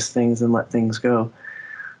recognize things and let things go.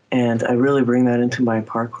 And I really bring that into my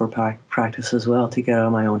parkour practice as well to get out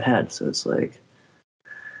of my own head. So it's like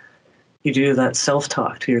you do that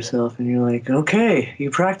self-talk to yourself and you're like, okay,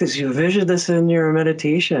 you practice, you vision this in your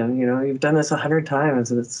meditation, you've done this 100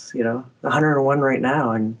 times and it's, 101 right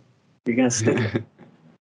now and you're going to stick it.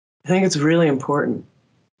 I think it's really important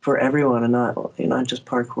for everyone and not just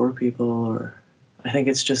parkour people, or I think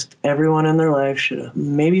it's just everyone in their life should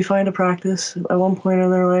maybe find a practice at one point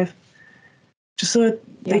in their life just so that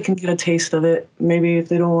they can get a taste of it. Maybe if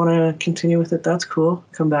they don't want to continue with it, that's cool.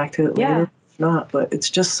 Come back to it later. If not, but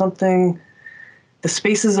it's just something, the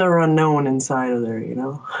spaces are unknown inside of there,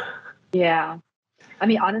 Yeah. I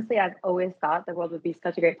mean, honestly, I've always thought the world would be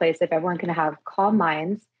such a great place if everyone can have calm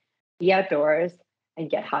minds, be outdoors, and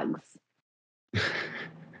get hugs.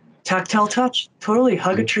 Tactile touch, totally.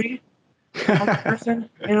 Hug a tree, hug a person,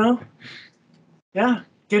 Yeah,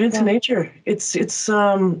 get into nature. It has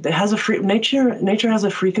nature has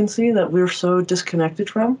a frequency that we're so disconnected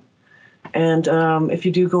from. And if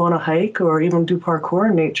you do go on a hike or even do parkour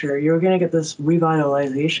in nature, you're going to get this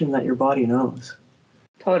revitalization that your body knows.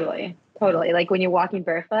 Totally. Like when you're walking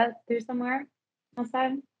barefoot through somewhere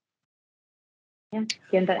outside. Yeah,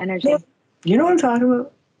 getting that energy. You know what I'm talking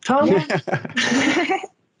about, Tom? Yeah.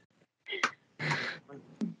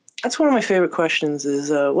 That's one of my favorite questions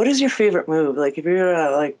is, what is your favorite move? Like, if you're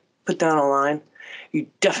going to, put down a line, you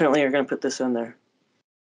definitely are going to put this in there.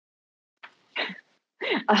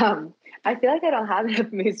 I feel like I don't have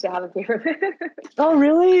enough moves to have a favorite move. Oh,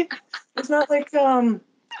 really? It's not like I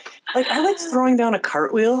like throwing down a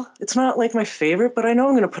cartwheel. It's not like my favorite, but I know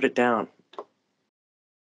I'm going to put it down.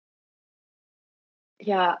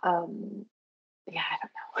 Yeah. I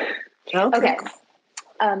don't know. Okay.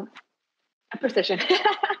 Precision.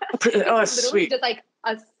 Oh, Literally sweet. just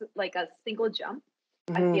like a single jump.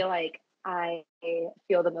 I Mhm. feel like I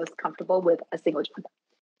feel the most comfortable with a single jump.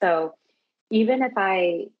 So even if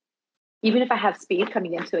I have speed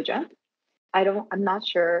coming into a jump, I'm not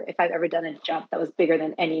sure if I've ever done a jump that was bigger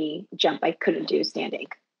than any jump I couldn't do standing.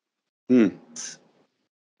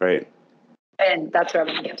 Right. And that's where I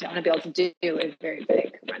want to get to. I want to be able to do a very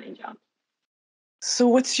big running jump. So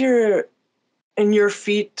what's in your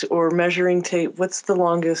feet or measuring tape, what's the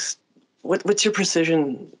longest, what's your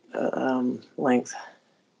precision length?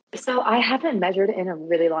 So I haven't measured in a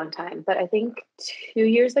really long time, but I think 2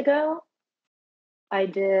 years ago, I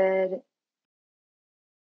did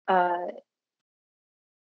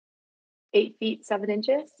 8 feet 7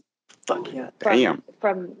 inches. Fuck yeah. Damn.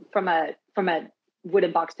 From a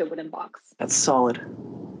wooden box to a wooden box. That's solid.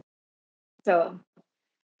 So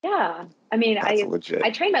yeah, I mean, That's legit.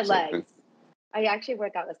 I train my legs. I actually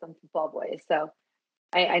work out with some football boys, so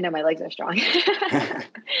I know my legs are strong.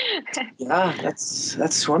 Yeah,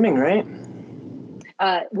 that's swimming, right?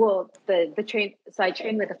 Well, the train. So I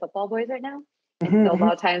train with the football boys right now, and Mhm, so a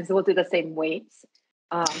lot of times we'll do the same weights,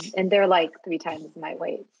 and they're like 3 times my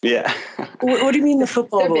weights. Yeah. What do you mean the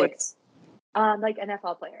football They're big. boys? Like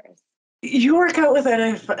NFL players. You work out with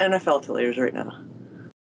NFL players right now.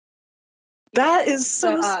 That is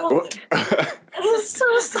so solid. That is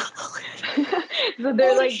so solid. So they're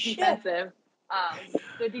Holy like shit. defensive.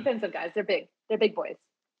 They're defensive guys. They're big. They're big boys.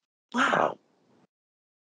 Wow.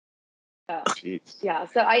 Jeez. Yeah.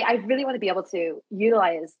 So I really want to be able to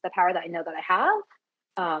utilize the power that I know that I have.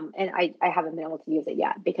 And I haven't been able to use it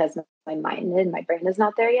yet because my mind and my brain is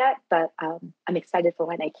not there yet. But I'm excited for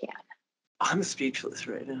when I can. I'm speechless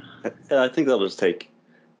right now. I think that'll just take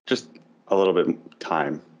just a little bit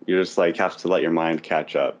time. You just like have to let your mind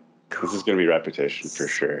catch up. This is going to be repetition for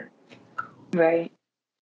sure. Right.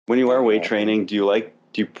 When you are weight training, do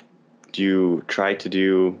you try to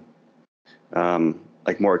do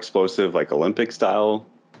like more explosive, like Olympic style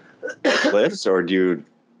lifts, or do you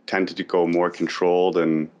tend to go more controlled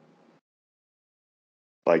and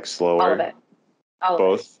like slower? All of it. All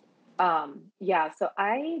Both. of it. Yeah. So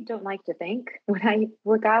I don't like to think when I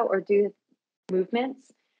work out or do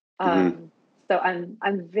movements. So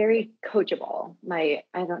I'm very coachable. I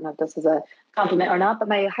don't know if this is a compliment or not, but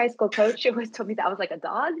my high school coach always told me that I was like a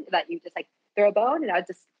dog, that you just like throw a bone and I would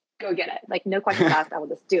just go get it. Like no questions asked, I will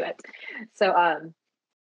just do it. So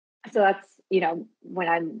so that's, when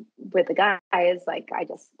I'm with the guys, like I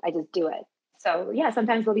just do it. So yeah,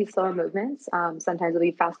 sometimes there'll be slower movements. Sometimes there'll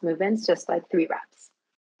be fast movements, just like 3 reps.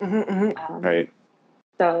 Right.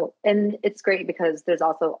 So, and it's great because there's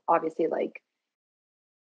also obviously like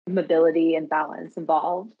mobility and balance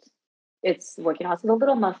involved. It's working also the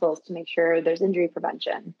little muscles to make sure there's injury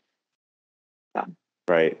prevention. So,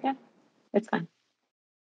 right. Yeah, it's fun.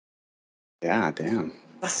 Yeah, damn.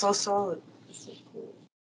 That's so solid.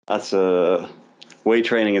 That's weight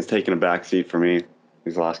training has taken a backseat for me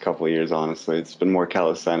these last couple of years. Honestly, it's been more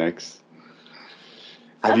calisthenics.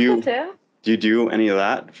 That's good too. Do you do any of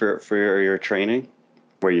that for your training,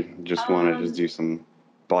 where you just want to just do some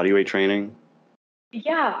body weight training?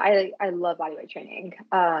 Yeah, I love bodyweight training.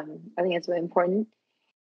 I think it's really important.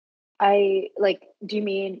 Do you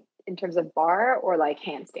mean in terms of bar or like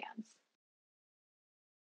handstands?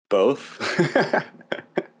 Both.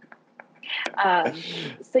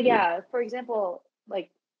 So yeah, for example, like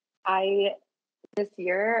this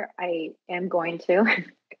year I am going to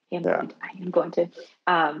get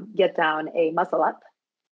down a muscle up.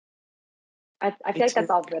 I feel like that's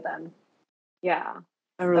all rhythm. Yeah.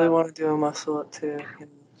 I really want to do a muscle up too. Get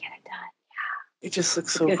it done. Yeah. It just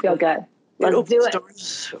looks It's so gonna cool. feel good. It Let's do it.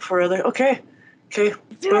 doors for other. Okay.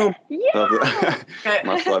 Boom. Yeah. Okay.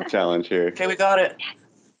 Muscle up challenge here. Okay, we got it. Yes.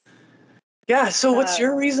 Yeah. So, what's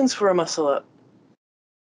your reasons for a muscle up?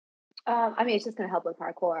 I mean, it's just gonna help with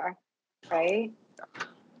parkour, right?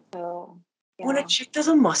 So yeah. When a chick does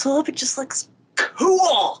a muscle up, it just looks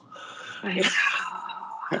cool. I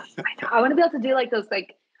know. I want to be able to do like those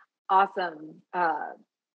like awesome.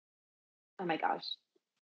 Oh my gosh,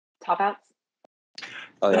 top hats.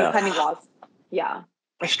 Oh yeah. Climbing walls. Yeah.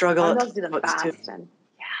 I struggle. I'm able to do them fast and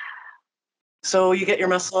So you get your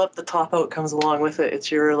muscle up, the top out comes along with it.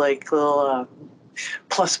 It's your like little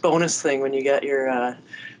plus bonus thing when you get your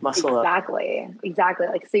muscle up. Exactly.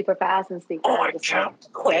 Like super fast and super. Oh, I just can't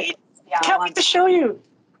like, wait! Yeah, Can't wait to show you.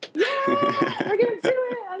 Yeah, we're gonna do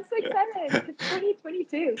it. I'm so excited. It's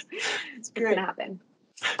 2022. It's gonna happen.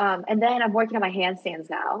 And then I'm working on my handstands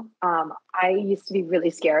now. I used to be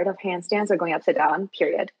really scared of handstands or going upside down,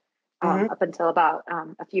 period. Up until about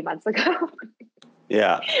a few months ago.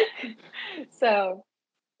 Yeah. So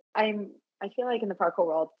I'm I feel like in the parkour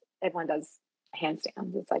world, everyone does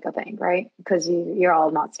handstands. It's like a thing, right? Because you're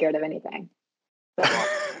all not scared of anything. So,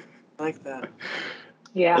 I like that.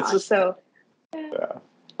 yeah. It's just- So Yeah.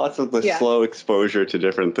 Lots of the Yeah. slow exposure to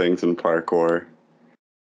different things in parkour.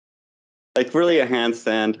 Like really a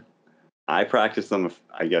handstand, I practice them,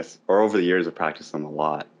 I guess, or over the years I've practiced them a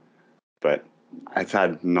lot, but I've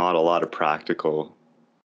had not a lot of practical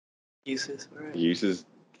Uses. Right. uses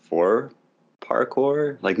for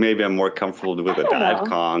parkour. Like maybe I'm more comfortable with a I don't dad know.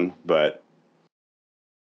 Kong, but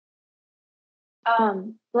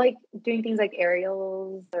like doing things like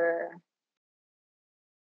aerials or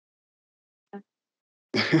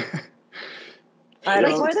I like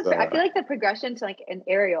don't. more It's, I feel like the progression to like an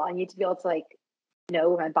aerial, I need to be able to like know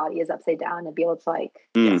where my body is upside down and be able to like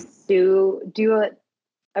mm, do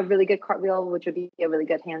a really good cartwheel, which would be a really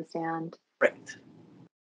good handstand. Right.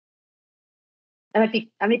 I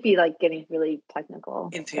might be like getting really technical.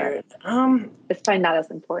 Into but your it's probably not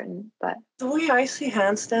as important, but the way I see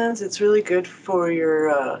handstands, it's really good for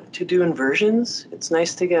your to do inversions. It's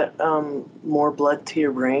nice to get more blood to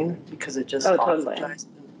your brain because it just totally. oxygenizes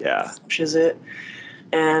yeah. and pushes it.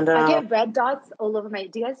 And I get red dots all over my.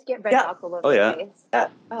 Do you guys get red Yeah. dots all over Oh, yeah. my face? yeah,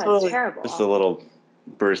 Oh, totally. it's terrible. Just a little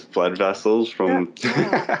burst blood vessels from.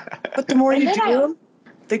 But the more And you then do them,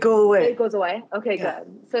 they go away. It goes away. Okay, Yeah.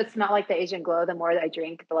 good. So it's not like the Asian glow. The more that I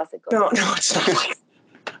drink, the less it goes. No, away. no, it's not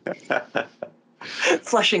like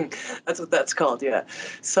flushing. That's what that's called. Yeah,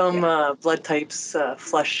 some blood types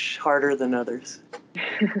flush harder than others.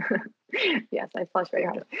 Yes, I flush very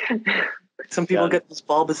hard. Some people Yeah. get those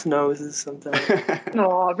bulbous noses sometimes.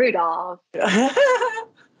 Oh, Rudolph.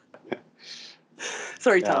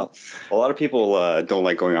 Sorry, Yeah. Tom. A lot of people don't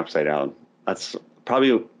like going upside down. That's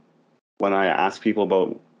probably when I ask people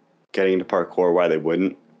about getting into parkour why they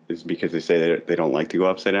wouldn't, is because they say they don't like to go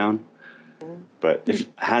upside down. But if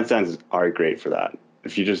handstands are great for that.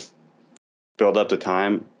 If you just build up the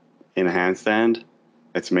time in a handstand,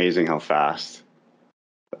 it's amazing how fast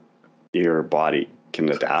your body can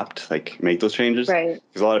adapt, like make those changes. Right.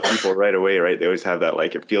 Because a lot of people right away, right, they always have that,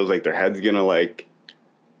 like, it feels like their head's gonna like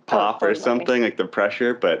pop or totally. something, like the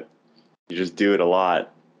pressure, but you just do it a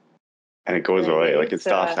lot and it goes away, like it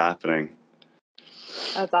stops happening.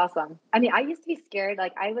 That's awesome. I mean, I used to be scared.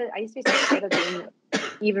 Like I used to be so scared of being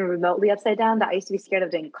even remotely upside down that I used to be scared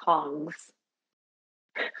of doing Kongs.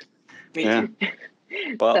 Me Yeah. too.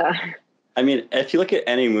 Well, So, I mean, if you look at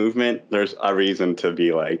any movement, there's a reason to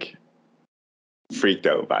be like freaked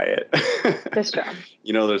out by it. that's true.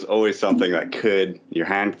 You know, there's always something that your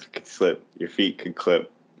hand could slip, your feet could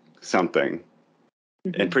clip, something,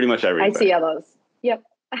 and pretty much everything. I see all those. Yep.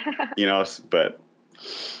 You know, but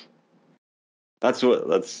that's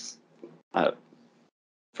for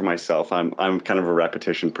myself. I'm kind of a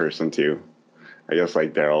repetition person too. I guess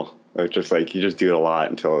like Daryl. It's just like you just do it a lot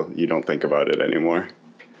until you don't think about it anymore.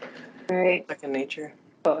 Right. Second nature.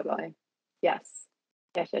 Totally. Yes.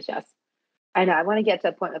 Yes. I know. I want to get to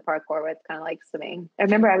a point with parkour where it's kind of like swimming. I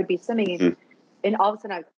remember I would be swimming and all of a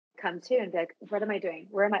sudden I'd come to and be like, what am I doing?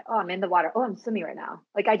 Where am I? Oh, I'm in the water. Oh, I'm swimming right now.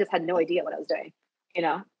 Like I just had no idea what I was doing, you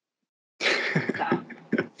know? So,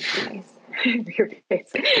 nice. Your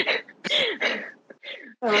face.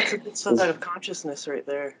 Oh, that's a good side of consciousness right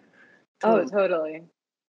there. Oh, totally.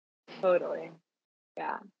 Totally.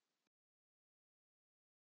 Yeah.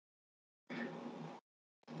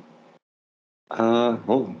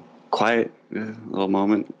 Oh, quiet, little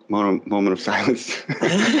moment of silence.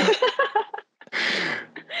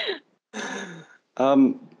 I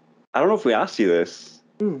don't know if we asked you this,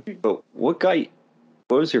 but what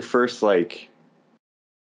was your first like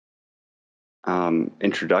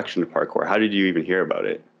introduction to parkour? How did you even hear about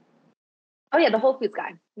it? Oh yeah, the Whole Foods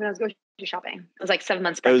guy when I was grocery shopping. I was like 7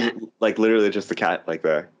 months It was pregnant. like literally just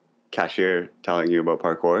the cashier telling you about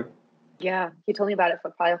parkour. Yeah, he told me about it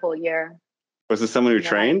for probably a whole year. Was this someone who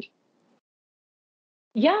trained?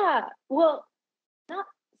 Yeah, well, not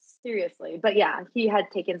seriously, but yeah, he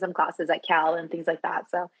had taken some classes at Cal and things like that.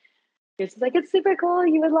 So he was just like, "It's super cool.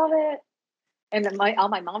 You would love it." And then all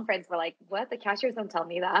my mom friends were like, "What? The cashiers don't tell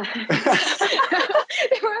me that."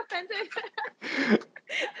 They were offended.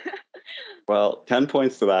 Well, 10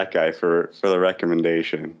 points to that guy for the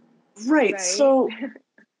recommendation. Right. So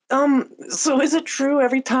is it true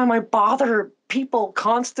every time I bother people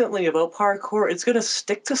constantly about parkour, it's gonna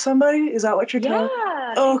stick to somebody? Is that what you're telling me?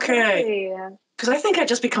 Yeah. Okay. Exactly. Because I think I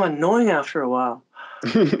just become annoying after a while.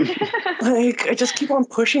 Like I just keep on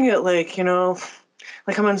pushing it, like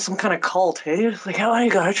like I'm in some kind of cult. Hey, it's like, oh,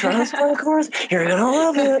 you gotta try this parkour. You're gonna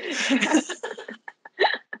love it.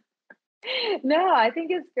 No, I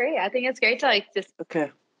think it's great. I think it's great to like just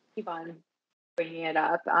Okay. keep on bringing it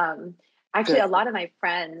up. Actually, Good. a lot of my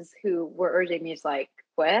friends who were urging me to like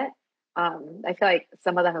quit, I feel like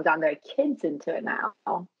some of them have gotten their kids into it now.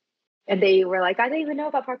 And they were like, I didn't even know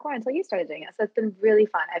about parkour until you started doing it. So it's been really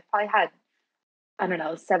fun. I've probably had, I don't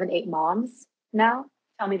know, 7, 8 moms now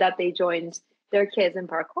tell me that they joined their kids in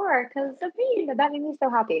parkour because of me. That made me so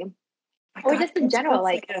happy. My Or God, just in general,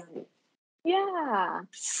 like, again. yeah.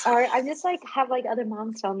 Or I just like have like other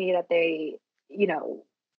moms tell me that they, you know,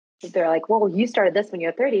 they're like, well, you started this when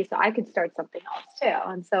you're 30, so I could start something else too.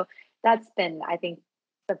 And so that's been, I think,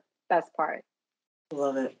 the best part,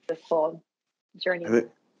 Love it. this whole journey.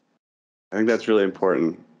 I think that's really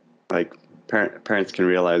important. Like parents can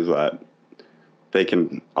realize that they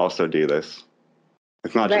can also do this.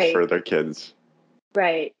 It's not just Right. for their kids.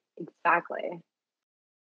 Right. Exactly.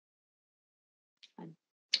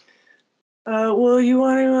 Well, you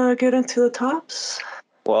want to get into the tops?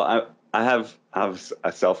 Well, I have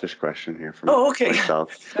a selfish question here for Okay.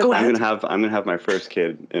 myself. Go ahead. I'm gonna have my first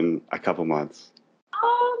kid in a couple months.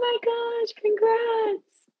 Oh my gosh, congrats.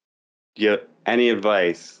 Do you have any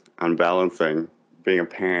advice on balancing being a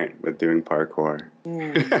parent with doing parkour?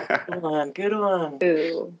 Good one. Good one.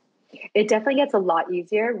 Ooh. It definitely gets a lot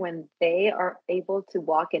easier when they are able to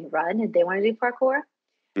walk and run and they want to do parkour.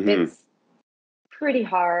 Mhm. It's pretty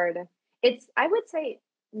hard. It's, I would say,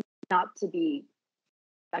 not to be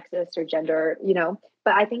sexist or gender,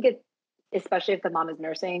 but I think it, especially if the mom is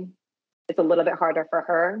nursing, it's a little bit harder for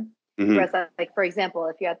her. Mhm. Whereas, like, for example,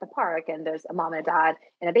 if you're at the park and there's a mom and a dad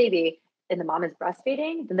and a baby and the mom is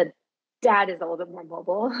breastfeeding, then the dad is a little bit more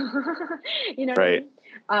mobile. You know what Right.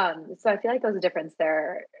 I mean? So I feel like there's a difference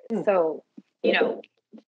there. Hmm. So,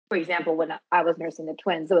 for example, when I was nursing the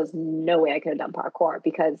twins, there was no way I could have done parkour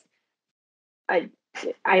because I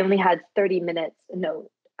I only had 30 minutes. No,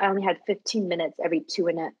 I only had 15 minutes every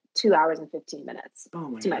 2 hours and 15 minutes Oh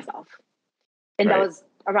my to God. myself. And that Right. was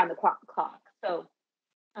around the clock. So,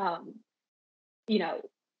 um,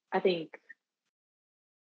 I think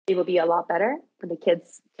it will be a lot better when the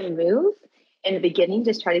kids can move. In the beginning,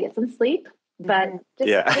 just try to get some sleep, but just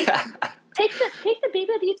Yeah. take the baby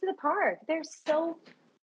with you to the park. They're so,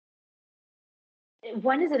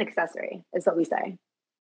 one is an accessory, is what we say.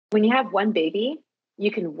 When you have one baby,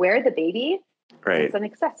 you can wear the baby and it's Right. an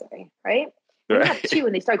accessory, right? When you have Right. two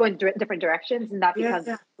and they start going different directions, and that Yeah, becomes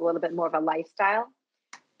yeah. a little bit more of a lifestyle.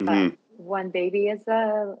 But Mhm. one baby is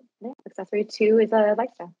a accessory, two is a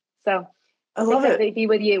lifestyle. So I take love that it. baby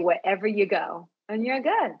with you wherever you go, and you're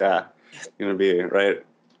good. Yeah. Gonna be right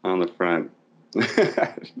on the front.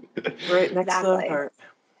 Right next to the Exactly. heart.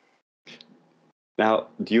 Now,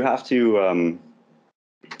 do you have to?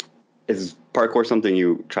 Is parkour something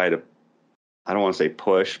you try to? I don't want to say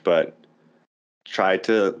push, but try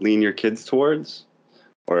to lean your kids towards,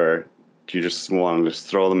 or do you just want to just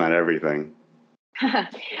throw them at everything?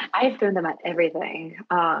 I've thrown them at everything.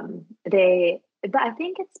 But I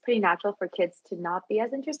think it's pretty natural for kids to not be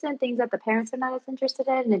as interested in things that the parents are not as interested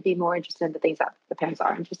in, and be more interested in the things that the parents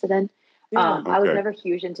are interested in. Yeah. I was Okay. never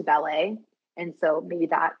huge into ballet, and so maybe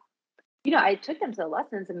that, I took them to the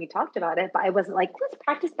lessons and we talked about it, but I wasn't like, let's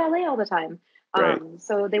practice ballet all the time. Right.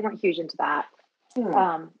 So they weren't huge into that.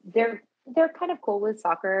 Hmm. They're kind of cool with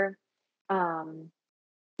soccer.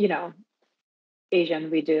 You know, Asian,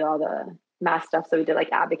 we do all the math stuff. So we did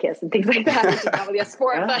like abacus and things like that, which is not really a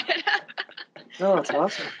sport, Yeah. but No, it's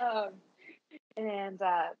awesome. and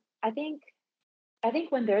I think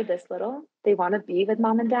when they're this little, they want to be with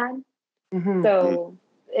mom and dad. Mm-hmm. So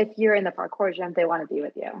if you're in the parkour gym, they want to be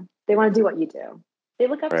with you. They want to do what you do. They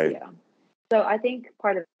look up to Right. you. So I think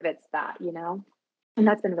part of it's that, and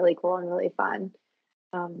that's been really cool and really fun.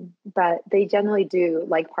 But they generally do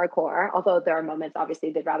like parkour, although there are moments,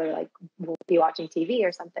 obviously, they'd rather like be watching TV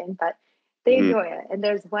or something, but they Mhm. enjoy it. And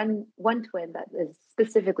there's one twin that is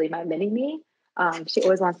specifically my mini me. She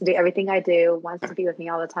always wants to do everything I do, wants to be with me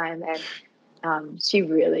all the time. And she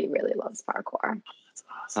really, really loves parkour. That's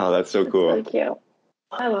awesome. Oh, that's so It's cool. so cute.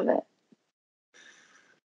 I love it.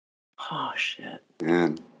 Oh shit.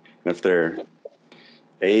 Man, if they're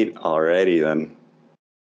 8 already, then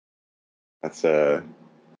that's they're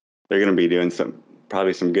gonna be doing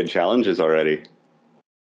probably some good challenges already.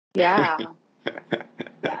 Yeah.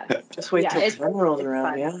 Yes. Just wait Yeah, till 10 rolls it's around.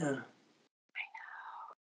 fun. Yeah.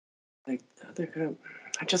 Like they're gonna.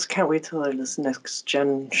 I just can't wait till this next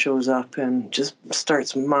gen shows up and just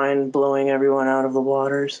starts mind blowing everyone out of the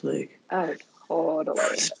waters. Like, Oh,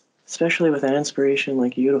 totally. especially with an inspiration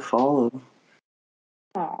like you to follow.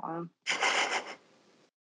 Aw.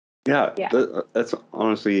 Yeah, Yeah. that's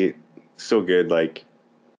honestly so good. Like,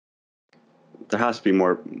 there has to be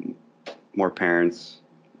more parents.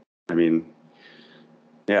 I mean,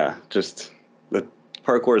 yeah, just the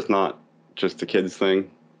parkour is not just a kids thing.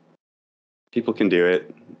 People can do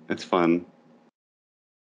it. It's fun.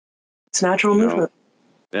 It's natural You know. movement.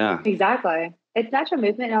 Yeah. Exactly. It's natural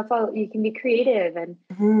movement, and also you can be creative and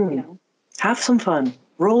Mhm. you know. Have some fun.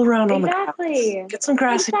 Roll around on the Exactly. grass. Get some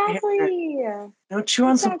grass in your hair. Exactly. Chew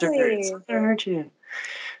on some dirt. It's Exactly. not gonna hurt you.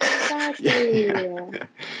 Exactly. Yeah.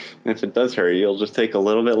 If it does hurt you, you'll just take a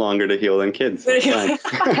little bit longer to heal than kids. It's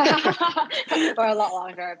fine. Or a lot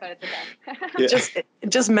longer, but it's okay. Yeah.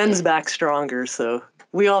 Just men's back stronger, so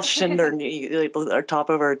we all shinned our knee, like our top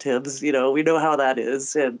of our tibs. We know how that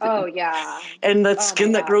is, and Oh yeah. that Oh,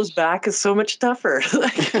 skin my that grows gosh. back is so much tougher.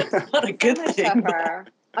 Like, it's not a So good much thing. tougher.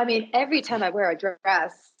 I mean, every time I wear a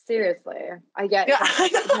dress, seriously, I get Yeah, I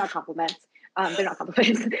know. not compliments. They're not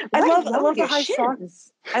compliments. I What is love wrong with the your high socks.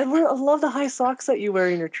 shins? I love the high socks that you wear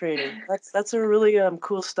in your training. That's a really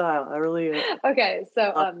cool style. I really. Okay,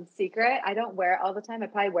 so secret. I don't wear it all the time. I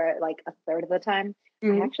probably wear it like a third of the time.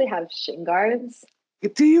 I actually have shin guards.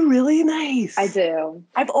 Do you really? Nice. I do.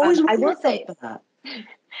 I've always I will wondered say, about that.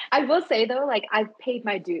 I will say though, like I've paid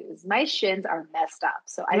my dues. My shins are messed up,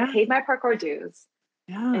 so I Yeah. paid my parkour dues,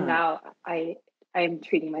 and Yeah. now I'm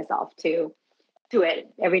treating myself to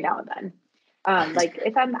it every now and then. Like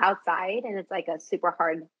if I'm outside and it's like a super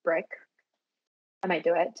hard brick, I might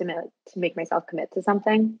do it to make myself commit to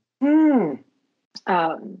something. Hmm.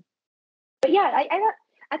 But yeah,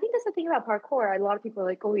 I think that's the thing about parkour. A lot of people are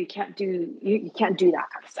like, oh, you can't do that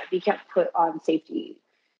kind of stuff. You can't put on safety,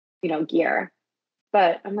 gear.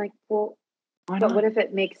 But I'm like, well, Why but not? what if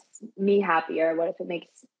it makes me happier? What if it makes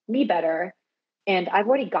me better? And I've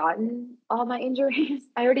already gotten all my injuries.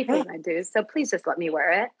 I already paid my dues. So please just let me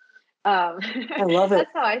wear it. I love it. That's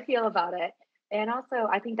how I feel about it. And also,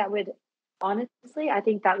 I think that would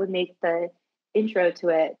make the intro to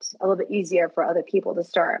it a little bit easier for other people to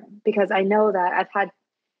start. Because I know that I've had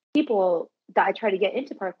people that I try to get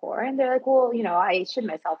into parkour and they're like, well, I shinned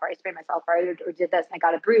myself or I sprained myself or did this and I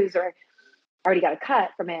got a bruise or already got a cut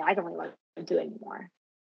from it. I don't really want to do it anymore.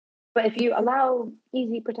 But if you allow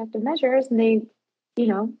easy protective measures and they,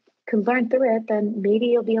 can learn through it, then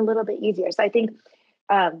maybe it'll be a little bit easier. So I think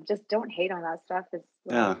just don't hate on that stuff is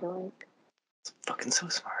what I feel like. It's fucking so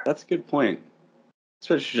smart. That's a good point.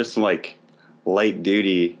 Especially just some like light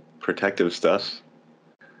duty protective stuff.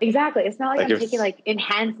 Exactly. It's not like Like I'm taking like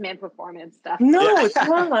enhancement performance stuff. No, it's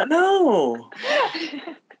not. No.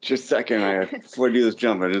 Just a second, before I do this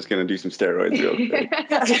jump, I'm just gonna do some steroids real quick.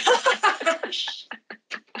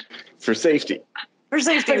 For safety. For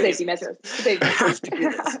safety. For safety measures. I have to do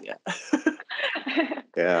this. Yeah.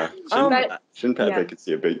 Yeah. Shin pads I could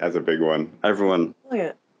see as a big one. Everyone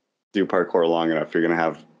do parkour long enough, you're gonna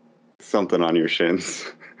have something on your shins.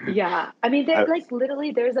 Yeah. I mean,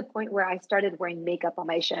 literally there's a point where I started wearing makeup on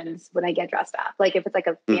my shins when I get dressed up. Like if it's like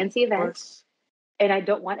a fancy event and I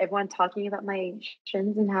don't want everyone talking about my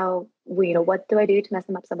shins and how, what do I do to mess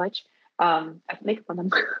them up so much? I put makeup on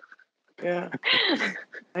them. Yeah.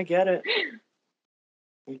 I get it.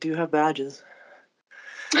 You do have badges.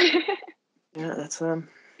 Yeah, that's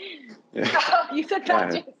Yeah. Oh, you said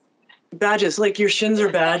badges. Badges, like your shins are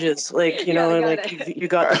badges. Like, you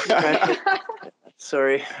got the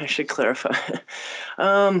Sorry, I should clarify.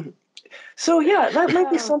 So yeah, that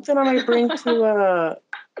might be something I might bring to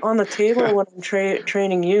on the table when I'm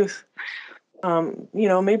training youth.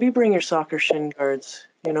 Maybe bring your soccer shin guards.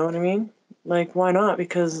 You know what I mean? Like, why not?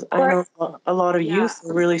 Because I know a lot of youth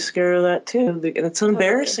are really scared of that too. And it's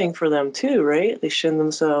embarrassing for them too, right? They shin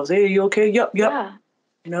themselves. Hey, are you okay? Yep. Yeah.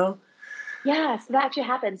 Yeah, so that actually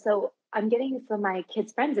happened. So I'm getting some of my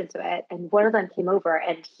kids' friends into it, and one of them came over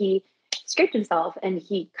and he scraped himself and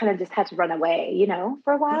he kind of just had to run away,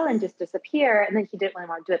 for a while and just disappear. And then he didn't really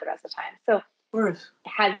want to do it the rest of the time. So of course.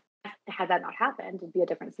 had that not happened, it'd be a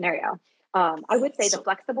different scenario. I would say the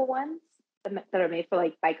flexible ones that are made for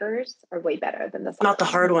like bikers are way better than the soft Not the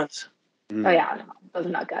hard ones. Oh yeah, no, those are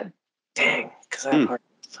not good. Dang, because I have hard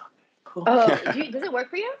ones. Cool. Oh, does it work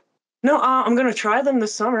for you? No, I'm gonna try them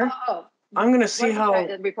this summer. Oh, I'm gonna see how. Try it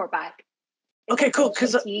and report back. Okay, cool.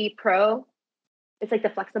 Because GT Pro, it's like the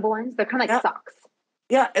flexible ones. They're kind of like socks.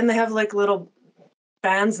 Yeah, and they have like little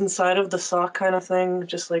bands inside of the sock kind of thing,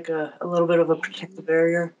 just like a little bit of a protective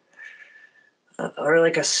barrier, or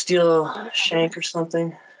like a steel shank or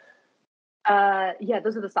something. Yeah,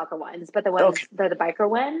 those are the soccer ones, but the ones they're the biker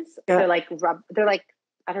ones. Yeah. They're like They're like,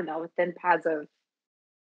 I don't know, thin pads of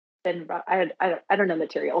thin. I don't know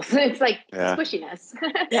materials. It's like squishiness.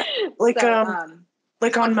 Yeah, like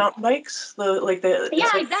like on mountain bikes, the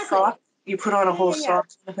exactly. Sock, you put on a whole sock.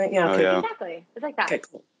 I think. Yeah. Okay. Exactly. It's like that. Okay.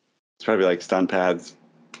 Cool. It's probably like stunt pads.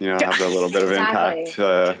 have a little bit of Exactly.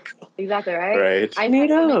 impact. Exactly, right? Right. I've had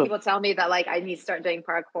so many people tell me that like I need to start doing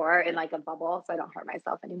parkour in like a bubble so I don't hurt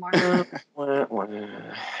myself anymore. I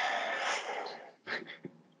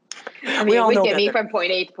mean, it would get me from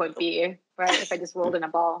point A to point B, right? If I just rolled in a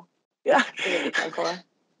ball. Yeah. It would be parkour.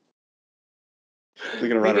 We're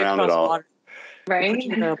gonna run around it all. Water.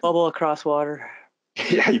 Right? A bubble across water.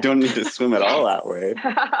 Yeah, you don't need to swim at all that way.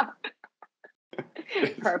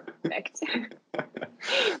 Perfect.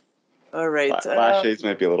 All right. Flash shades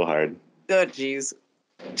might be a little hard. Oh, geez.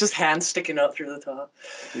 Just hands sticking out through the top.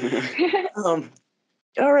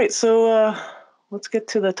 All right, so let's get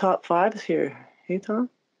to the top fives here. Hey, Tom?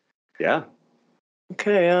 Yeah.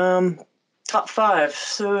 Okay, top five.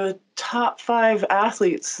 So top five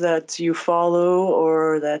athletes that you follow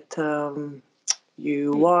or that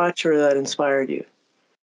you watch or that inspired you.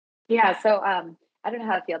 Yeah, so I don't know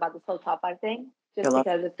how to feel about this whole top five thing, just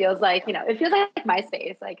because it feels like, it feels like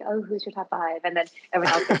MySpace, like, oh, who's your top five? And then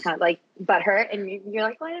everyone else gets kind of like butthurt, and you're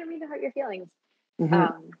like, well, I didn't mean to hurt your feelings.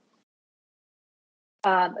 Mm-hmm.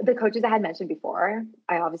 The coaches I had mentioned before,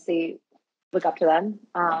 I obviously look up to them.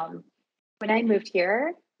 When I moved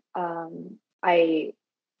here, let's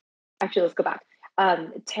go back.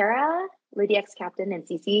 Tara, Lady X Captain, and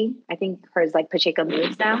Cece, I think hers like Pacheco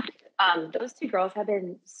moves now. Those two girls have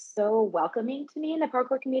been so welcoming to me in the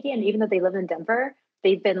parkour community. And even though they live in Denver,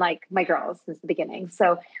 they've been like my girls since the beginning.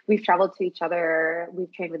 So we've traveled to each other,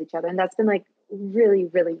 we've trained with each other. And that's been like really,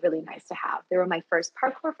 really, really nice to have. They were my first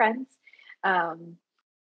parkour friends.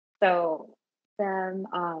 So them,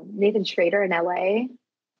 Nathan Schrader in LA,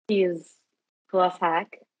 he's cool as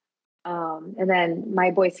heck. And then my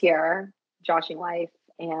boys here, Joshing Life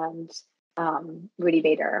and Rudy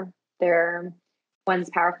Bader.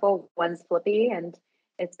 One's powerful, one's flippy, and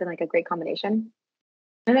it's been like a great combination.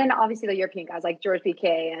 And then obviously the European guys like George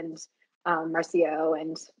BK and Marcio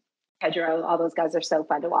and Pedro, all those guys are so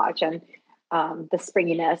fun to watch. And the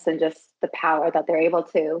springiness and just the power that they're able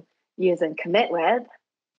to use and commit with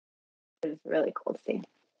is really cool to see.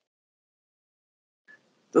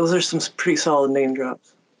 Those are some pretty solid name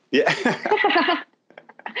drops. Yeah.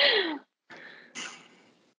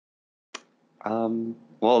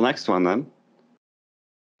 Well, next one then.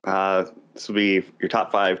 This will be your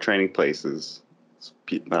top five training places.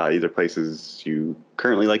 Either places you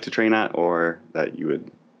currently like to train at or that you would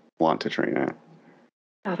want to train at.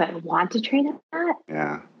 Oh, that I want to train at?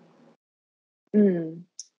 Yeah.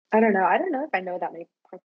 I don't know. I don't know if I know that many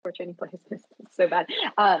parkour training places. It's so bad.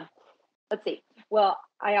 Let's see. Well,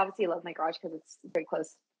 I obviously love my garage because it's very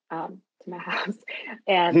close to my house,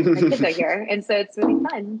 and my kids are here, and so it's really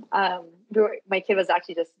fun. My kid was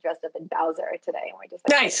actually just dressed up in Bowser today, and we're just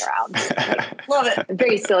like nice around. Love it.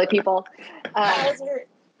 Very silly people.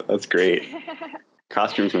 That's great.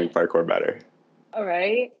 Costumes make parkour better. All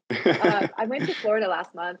right. I went to Florida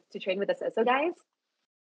last month to train with the Soso guys.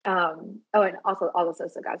 And also all the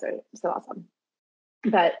Soso guys are so awesome.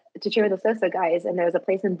 But to train with the Soso guys, and there's a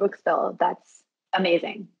place in Brooksville that's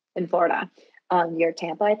amazing in Florida, near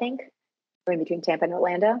Tampa, I think, or in between Tampa and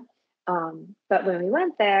Orlando. But when we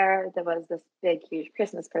went there was this big, huge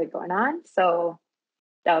Christmas parade going on. So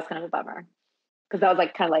that was kind of a bummer because that was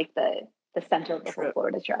like kind of like the center of the whole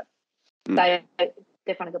Florida trip. So I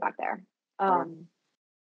did want to go back there. I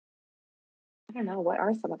don't know, what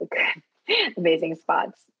are some of the good, amazing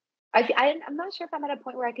spots? I'm not sure if I'm at a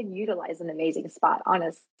point where I can utilize an amazing spot,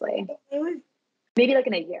 honestly. Really? Maybe like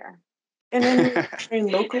in a year. And then you train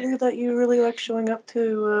locally that you really like showing up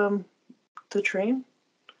to train?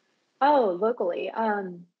 Oh, locally.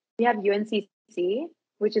 We have UNCC,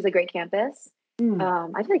 which is a great campus. I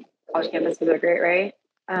feel like college campuses are great, right?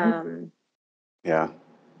 Yeah.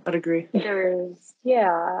 I'd agree. I'll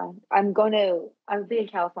be in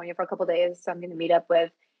California for a couple of days, so I'm going to meet up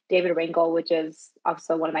with David Ringel, which is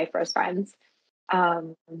also one of my first friends.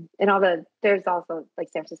 And there's also like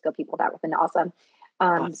San Francisco people that have been awesome.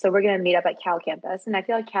 So we're going to meet up at Cal campus, and I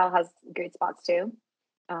feel like Cal has great spots too.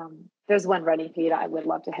 There's one running feed I would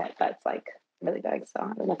love to hit, but it's like really big, so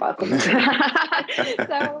I don't know if I'll come. So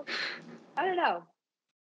I don't know.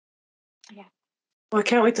 Yeah. Well, I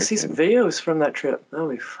can't wait to see some videos from that trip. That'll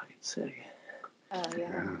be fucking sick. Oh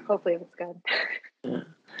yeah. Hopefully it's good. Yeah.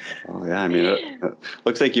 Well, yeah. I mean, it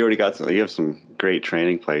looks like you already you have some great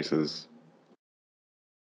training places.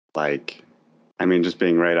 Like, I mean, just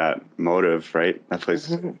being right at Motive, right? That place.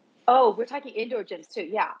 Mm-hmm. Oh, we're talking indoor gyms too.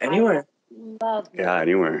 Yeah. Anywhere. I love Motive. Yeah,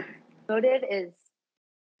 anywhere. Motive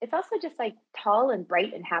it's also just like tall and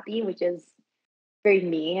bright and happy, which is very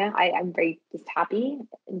me. I'm very just happy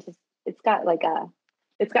and just it's got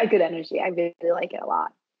good energy. I really like it a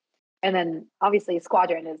lot. And then obviously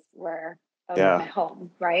Squadron is where of Yeah. my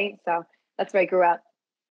home, right? So that's where I grew up.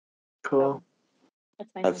 Cool. So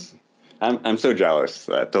that's my home. I'm so jealous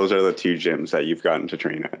that those are the two gyms that you've gotten to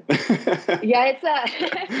train at. Yeah, it's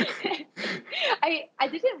I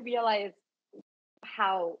didn't realize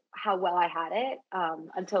how well I had it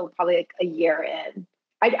until probably like a year in.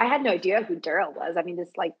 I had no idea who Daryl was. I mean,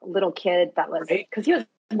 this like little kid that was, because he was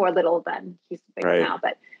more little than he's bigger Right. now,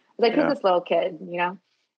 but I was like, who's this little kid, you know?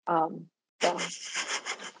 So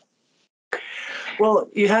Well,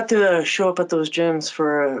 you had to show up at those gyms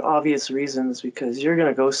for obvious reasons because you're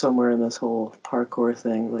gonna go somewhere in this whole parkour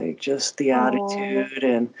thing, like just the attitude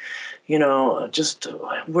and just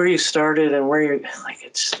where you started and where you're like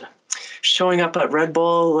it's showing up at Red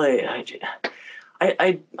Bull. Like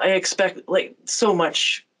I expect like so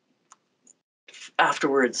much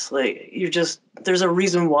afterwards. Like there's a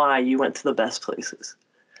reason why you went to the best places.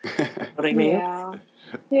 What I mean?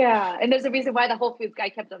 Yeah, and there's a reason why the Whole Foods guy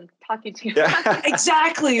kept on talking to you. Yeah.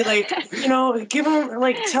 Exactly. Like, give him,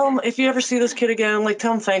 like, tell him, if you ever see this kid again, like,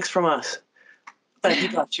 tell him thanks from us that he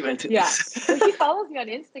got you into this. Well, he follows me on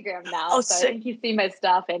Instagram now, so sick. I think he's seen my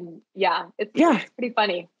stuff, and it's pretty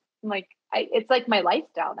funny. I'm like, it's like my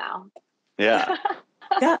lifestyle now. Yeah.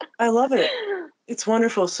 Yeah, I love it. It's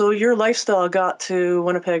wonderful. So your lifestyle got to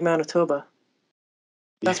Winnipeg, Manitoba.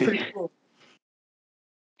 That's pretty cool.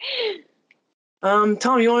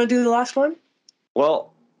 Tom, you want to do the last one?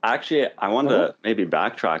 Well, actually, I wanted to maybe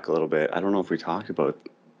backtrack a little bit. I don't know if we talked about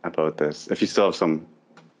this. If you still have some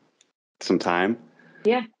time.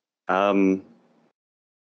 Yeah. I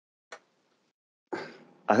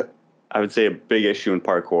would say a big issue in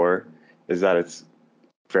parkour is that it's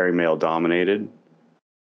very male dominated.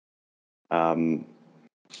 How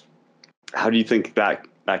do you think that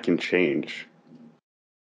can change?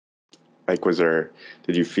 Like,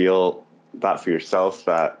 did you feel that for yourself,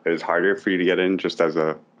 that it was harder for you to get in just as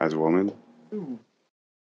a woman?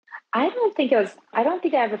 I don't think I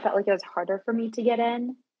ever felt like it was harder for me to get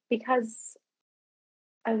in because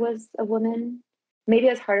I was a woman. Maybe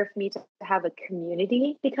it was harder for me to have a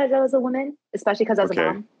community because I was a woman, especially because I was a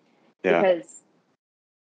mom. Yeah. Because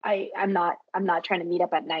I'm not trying to meet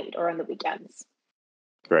up at night or on the weekends.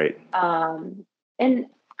 Right. And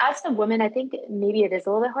as a woman, I think maybe it is a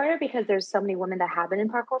little bit harder because there's so many women that have been in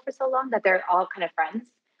parkour for so long that they're all kind of friends.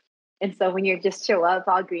 And so when you just show up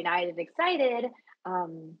all green-eyed and excited,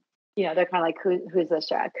 they're kind of like, who's this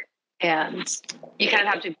Shrek? And you kind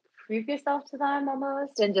of have to prove yourself to them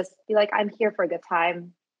almost and just be like, I'm here for a good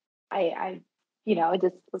time. Let's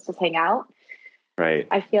just hang out. Right.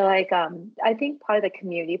 I feel like I think part of the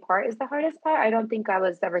community part is the hardest part. I don't think I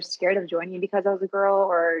was ever scared of joining because I was a girl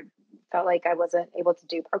or felt like I wasn't able to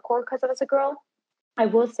do parkour because I was a girl. I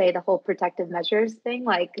will say the whole protective measures thing,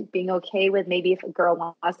 like being okay with maybe if a girl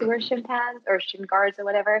wants to wear shin pads or shin guards or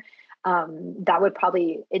whatever, that would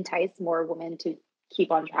probably entice more women to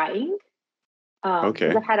keep on trying.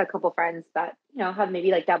 Because I've had a couple friends that have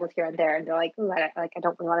maybe like dabbled here and there, and they're like, "Oh, I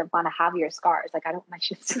don't really want to have your scars. Like, I don't want my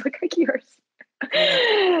shoes to look like yours."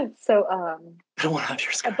 So, I don't want to have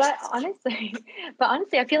your scars. But honestly,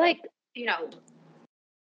 I feel like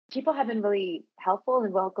people have been really helpful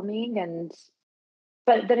and welcoming,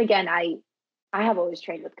 but then again, I have always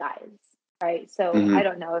trained with guys, right? So I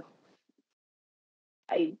don't know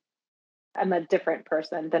if I'm a different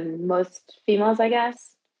person than most females, I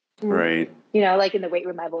guess. Right. Like in the weight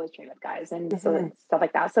room, I've always trained with guys and so stuff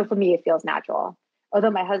like that. So for me, it feels natural.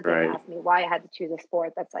 Although my husband asked me why I had to choose a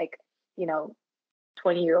sport that's like,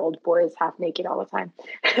 20-year-old boys half naked all the time.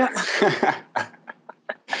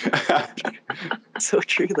 So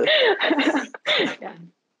true, though. Yeah.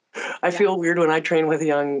 I feel weird when I train with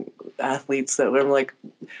young athletes that I'm like,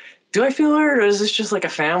 do I feel weird or is this just like a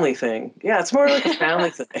family thing? Yeah, it's more like a family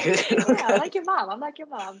thing. I'm like your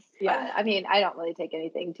mom. Yeah, I mean, I don't really take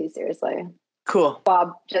anything too seriously. Cool.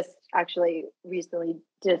 Bob just actually recently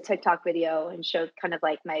did a TikTok video and showed kind of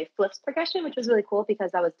like my flips progression, which was really cool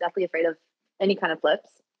because I was definitely afraid of any kind of flips.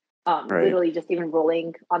 Literally just even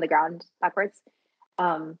rolling on the ground backwards.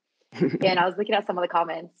 And I was looking at some of the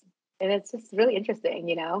comments and it's just really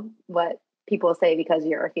interesting, what people say because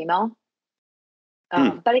you're a female.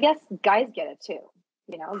 But I guess guys get it too.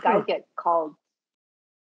 Guys get called,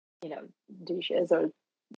 douches or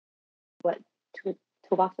what,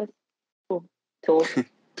 toolboxes? Tools.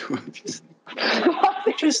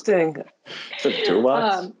 Interesting.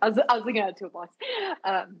 Toolbox? I was looking at a toolbox.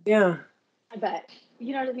 Yeah. But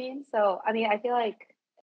you know what I mean? So, I mean, I feel like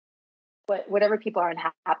whatever people aren't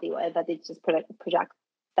happy with, that they just project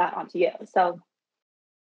that onto you. So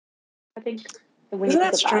I think isn't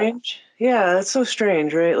that strange? Yeah, that's so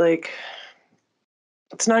strange, right? Like,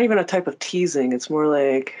 it's not even a type of teasing. It's more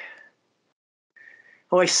like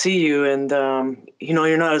oh, I see you, and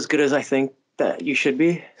you're not as good as I think that you should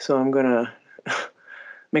be. So I'm gonna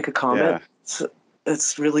make a comment.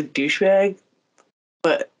 It's really douchebag,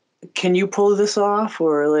 but can you pull this off,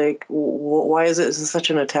 or like, why is it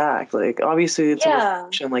such an attack? Like, obviously it's a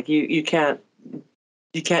reflection. Like you can't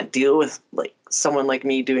deal with like someone like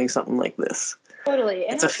me doing something like this. Totally.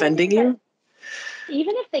 And it's offending you.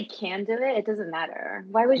 Even if they can do it, it doesn't matter.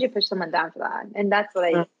 Why would you push someone down for that? And that's what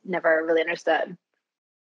I never really understood.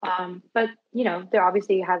 But they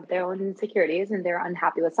obviously have their own insecurities and they're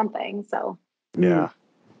unhappy with something. So yeah,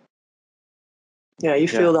 you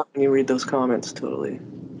feel that when you read those comments. Totally.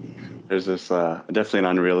 There's this definitely an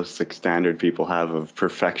unrealistic standard people have of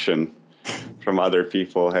perfection from other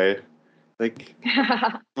people. Hey, like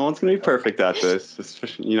no one's gonna be perfect at this.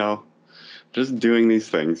 Especially, just doing these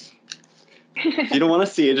things. If you don't want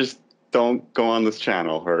to see it, just don't go on this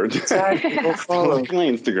channel or don't follow. Look at my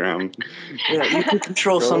Instagram. Yeah, you can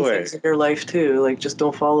control some things in your life too. Like, just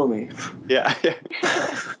don't follow me. Yeah.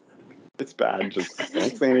 It's bad. Just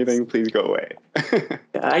don't say anything. Please go away.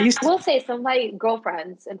 I will say some of my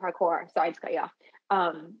girlfriends in parkour. Sorry, I just cut you off.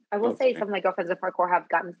 I will say some of my girlfriends in parkour have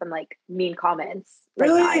gotten some like mean comments like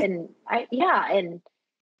that, and I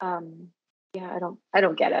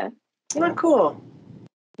don't get it. Not cool.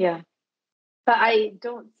 Yeah, but I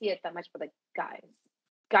don't see it that much for like guys.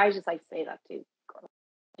 Guys just like say that to girls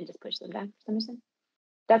and just push them down for some reason.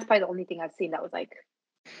 That's probably the only thing I've seen that was like,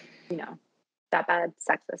 that bad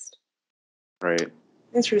sexist. Right.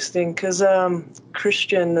 Interesting, because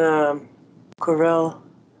Christian Corell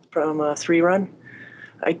from 3 Run,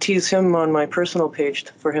 I tease him on my personal page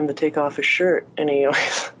for him to take off his shirt, and he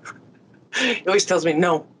always tells me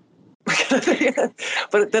no.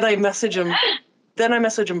 But then I message him. Then I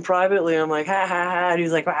message him privately. I'm like, ha ha ha, and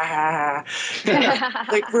he's like, ha ha ha.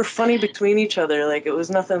 Like, we're funny between each other. Like, it was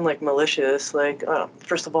nothing like malicious. Like,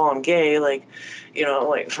 first of all, I'm gay. Like,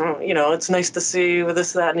 it's nice to see with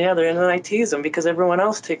this, that, and the other. And then I tease him because everyone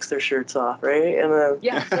else takes their shirts off, right? And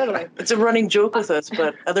then totally. It's a running joke with us,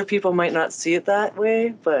 but other people might not see it that way.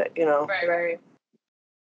 But right.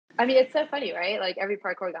 I mean, it's so funny, right? Like every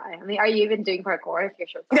parkour guy. I mean, are you even doing parkour if your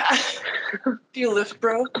shirt's off? Do you lift,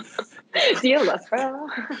 bro?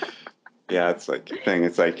 Yeah, it's like a thing.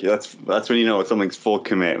 It's like that's when you know something's full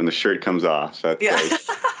commit when the shirt comes off. That's like,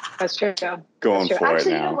 that's true. Going for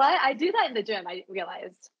Actually, it now. You know what? I do that in the gym. I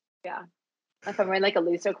realized. Yeah, if I'm wearing like a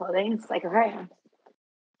looser clothing, it's like okay.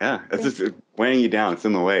 Yeah, it's just weighing you down. It's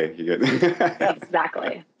in the way. You get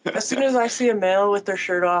exactly. As soon as I see a male with their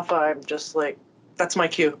shirt off, I'm just like, that's my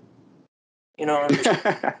cue. And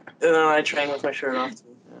then I train with my shirt off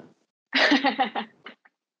too. Yeah.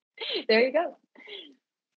 There you go.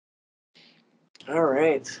 All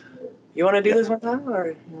right. You want to do this one time?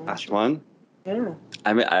 Or last one? Yeah.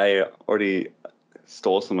 I mean, I already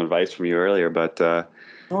stole some advice from you earlier, but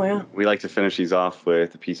we like to finish these off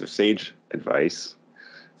with a piece of sage advice.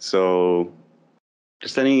 So,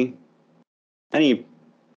 just any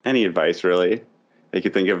advice really that you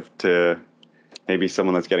could think of to maybe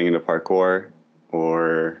someone that's getting into parkour,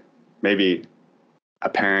 or maybe a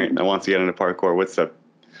parent that wants to get into parkour. What's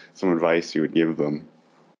some advice you would give them?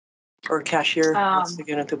 Or a cashier wants to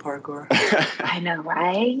get into parkour. I know,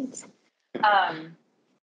 right?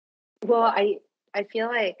 Well, I feel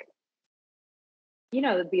like,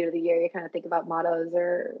 the beat of the year, you kind of think about mottos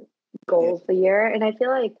or goals of the year. And I feel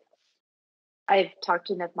like I've talked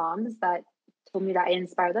to enough moms that told me that I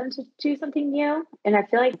inspire them to do something new. And I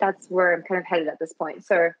feel like that's where I'm kind of headed at this point.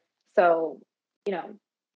 So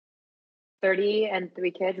 30 and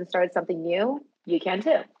 3 kids and started something new, you can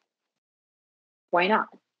too. Why not?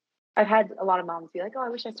 I've had a lot of moms be like, oh, I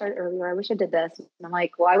wish I started earlier. I wish I did this. And I'm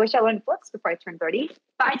like, well, I wish I learned flips before I turned 30,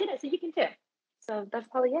 but I did it. So you can too. So that's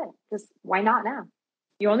probably it. Just why not now?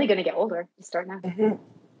 You're only going to get older. Just start now. Mm-hmm.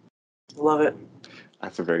 Love it.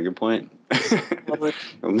 That's a very good point. Love it.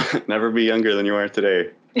 You'll never be younger than you are today.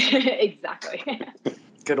 Exactly.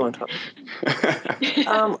 Good one, Tom.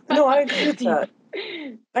 No, I agree with that.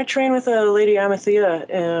 I train with a lady,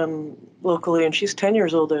 Amathea, locally, and she's 10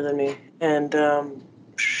 years older than me. And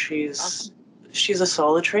she's a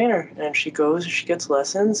solid trainer, and she goes and she gets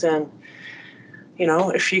lessons. And,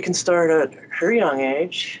 if she can start at her young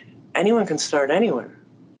age, anyone can start anywhere.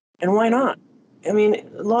 And why not? I mean,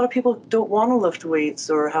 a lot of people don't want to lift weights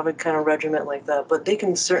or have a kind of regiment like that, but they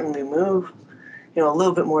can certainly move, a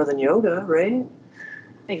little bit more than yoga, right?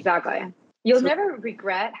 Exactly. You'll never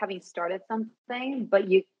regret having started something, but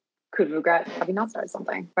you could regret having not started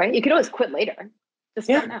something, right? You could always quit later. Just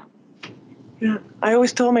start now. Yeah, I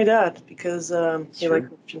always told my dad because he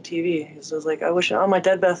liked watching TV. He was like, I wish on my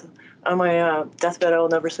deathbed, I will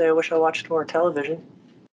never say I wish I watched more television.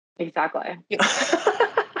 Exactly. You know?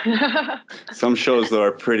 Some shows that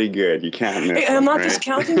are pretty good. You can't miss Hey, them, I'm not right?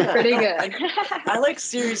 discounting that. Pretty No, good. I like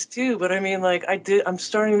series too, but I mean, like, I'm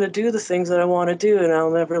starting to do the things that I want to do, and I'll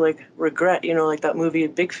never like regret. You know, like that movie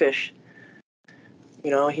Big Fish. You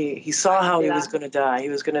know, he saw how he was going to die. He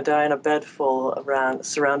was going to die in a bed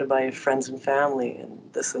surrounded by friends and family, and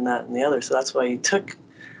this and that and the other. So that's why he took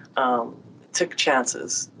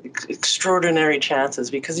chances, extraordinary chances,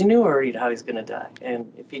 because he knew already how he was going to die.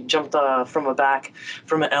 And if he jumped from an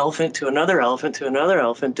elephant to another elephant to another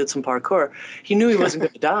elephant, did some parkour, he knew he wasn't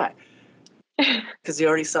going to die because he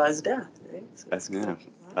already saw his death. Right? So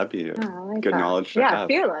That'd be a like good that. knowledge to Yeah, have.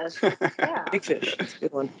 fearless. Yeah. Big Fish, it's a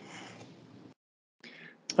good one.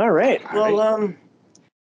 All right. Well,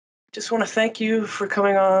 just want to thank you for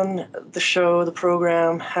coming on the show, the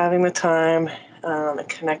program, having the time, and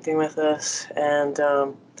connecting with us. And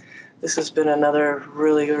this has been another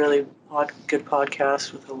really, really good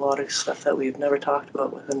podcast with a lot of stuff that we've never talked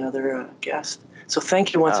about with another guest. So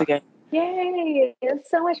thank you once again. Yay! It was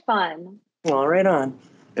so much fun. Well, right on.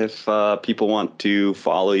 If people want to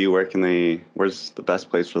follow you, where's the best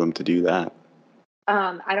place for them to do that?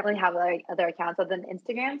 I don't really have like other accounts other than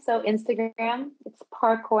Instagram. So Instagram, it's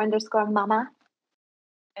parkour_mama.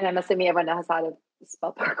 And I'm assuming everyone knows how to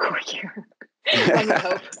spell parkour here. I would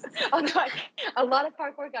hope. Although a lot of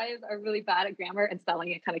parkour guys are really bad at grammar, and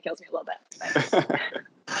spelling it kind of kills me a little bit.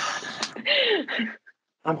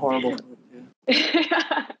 I'm horrible.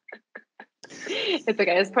 It's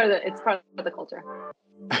okay. It's part of the culture.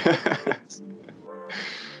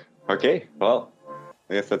 Okay, well,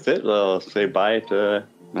 I guess that's it. I'll say bye to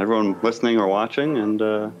everyone listening or watching, and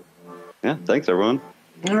thanks everyone.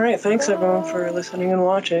 All right, thanks everyone for listening and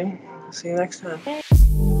watching. See you next time.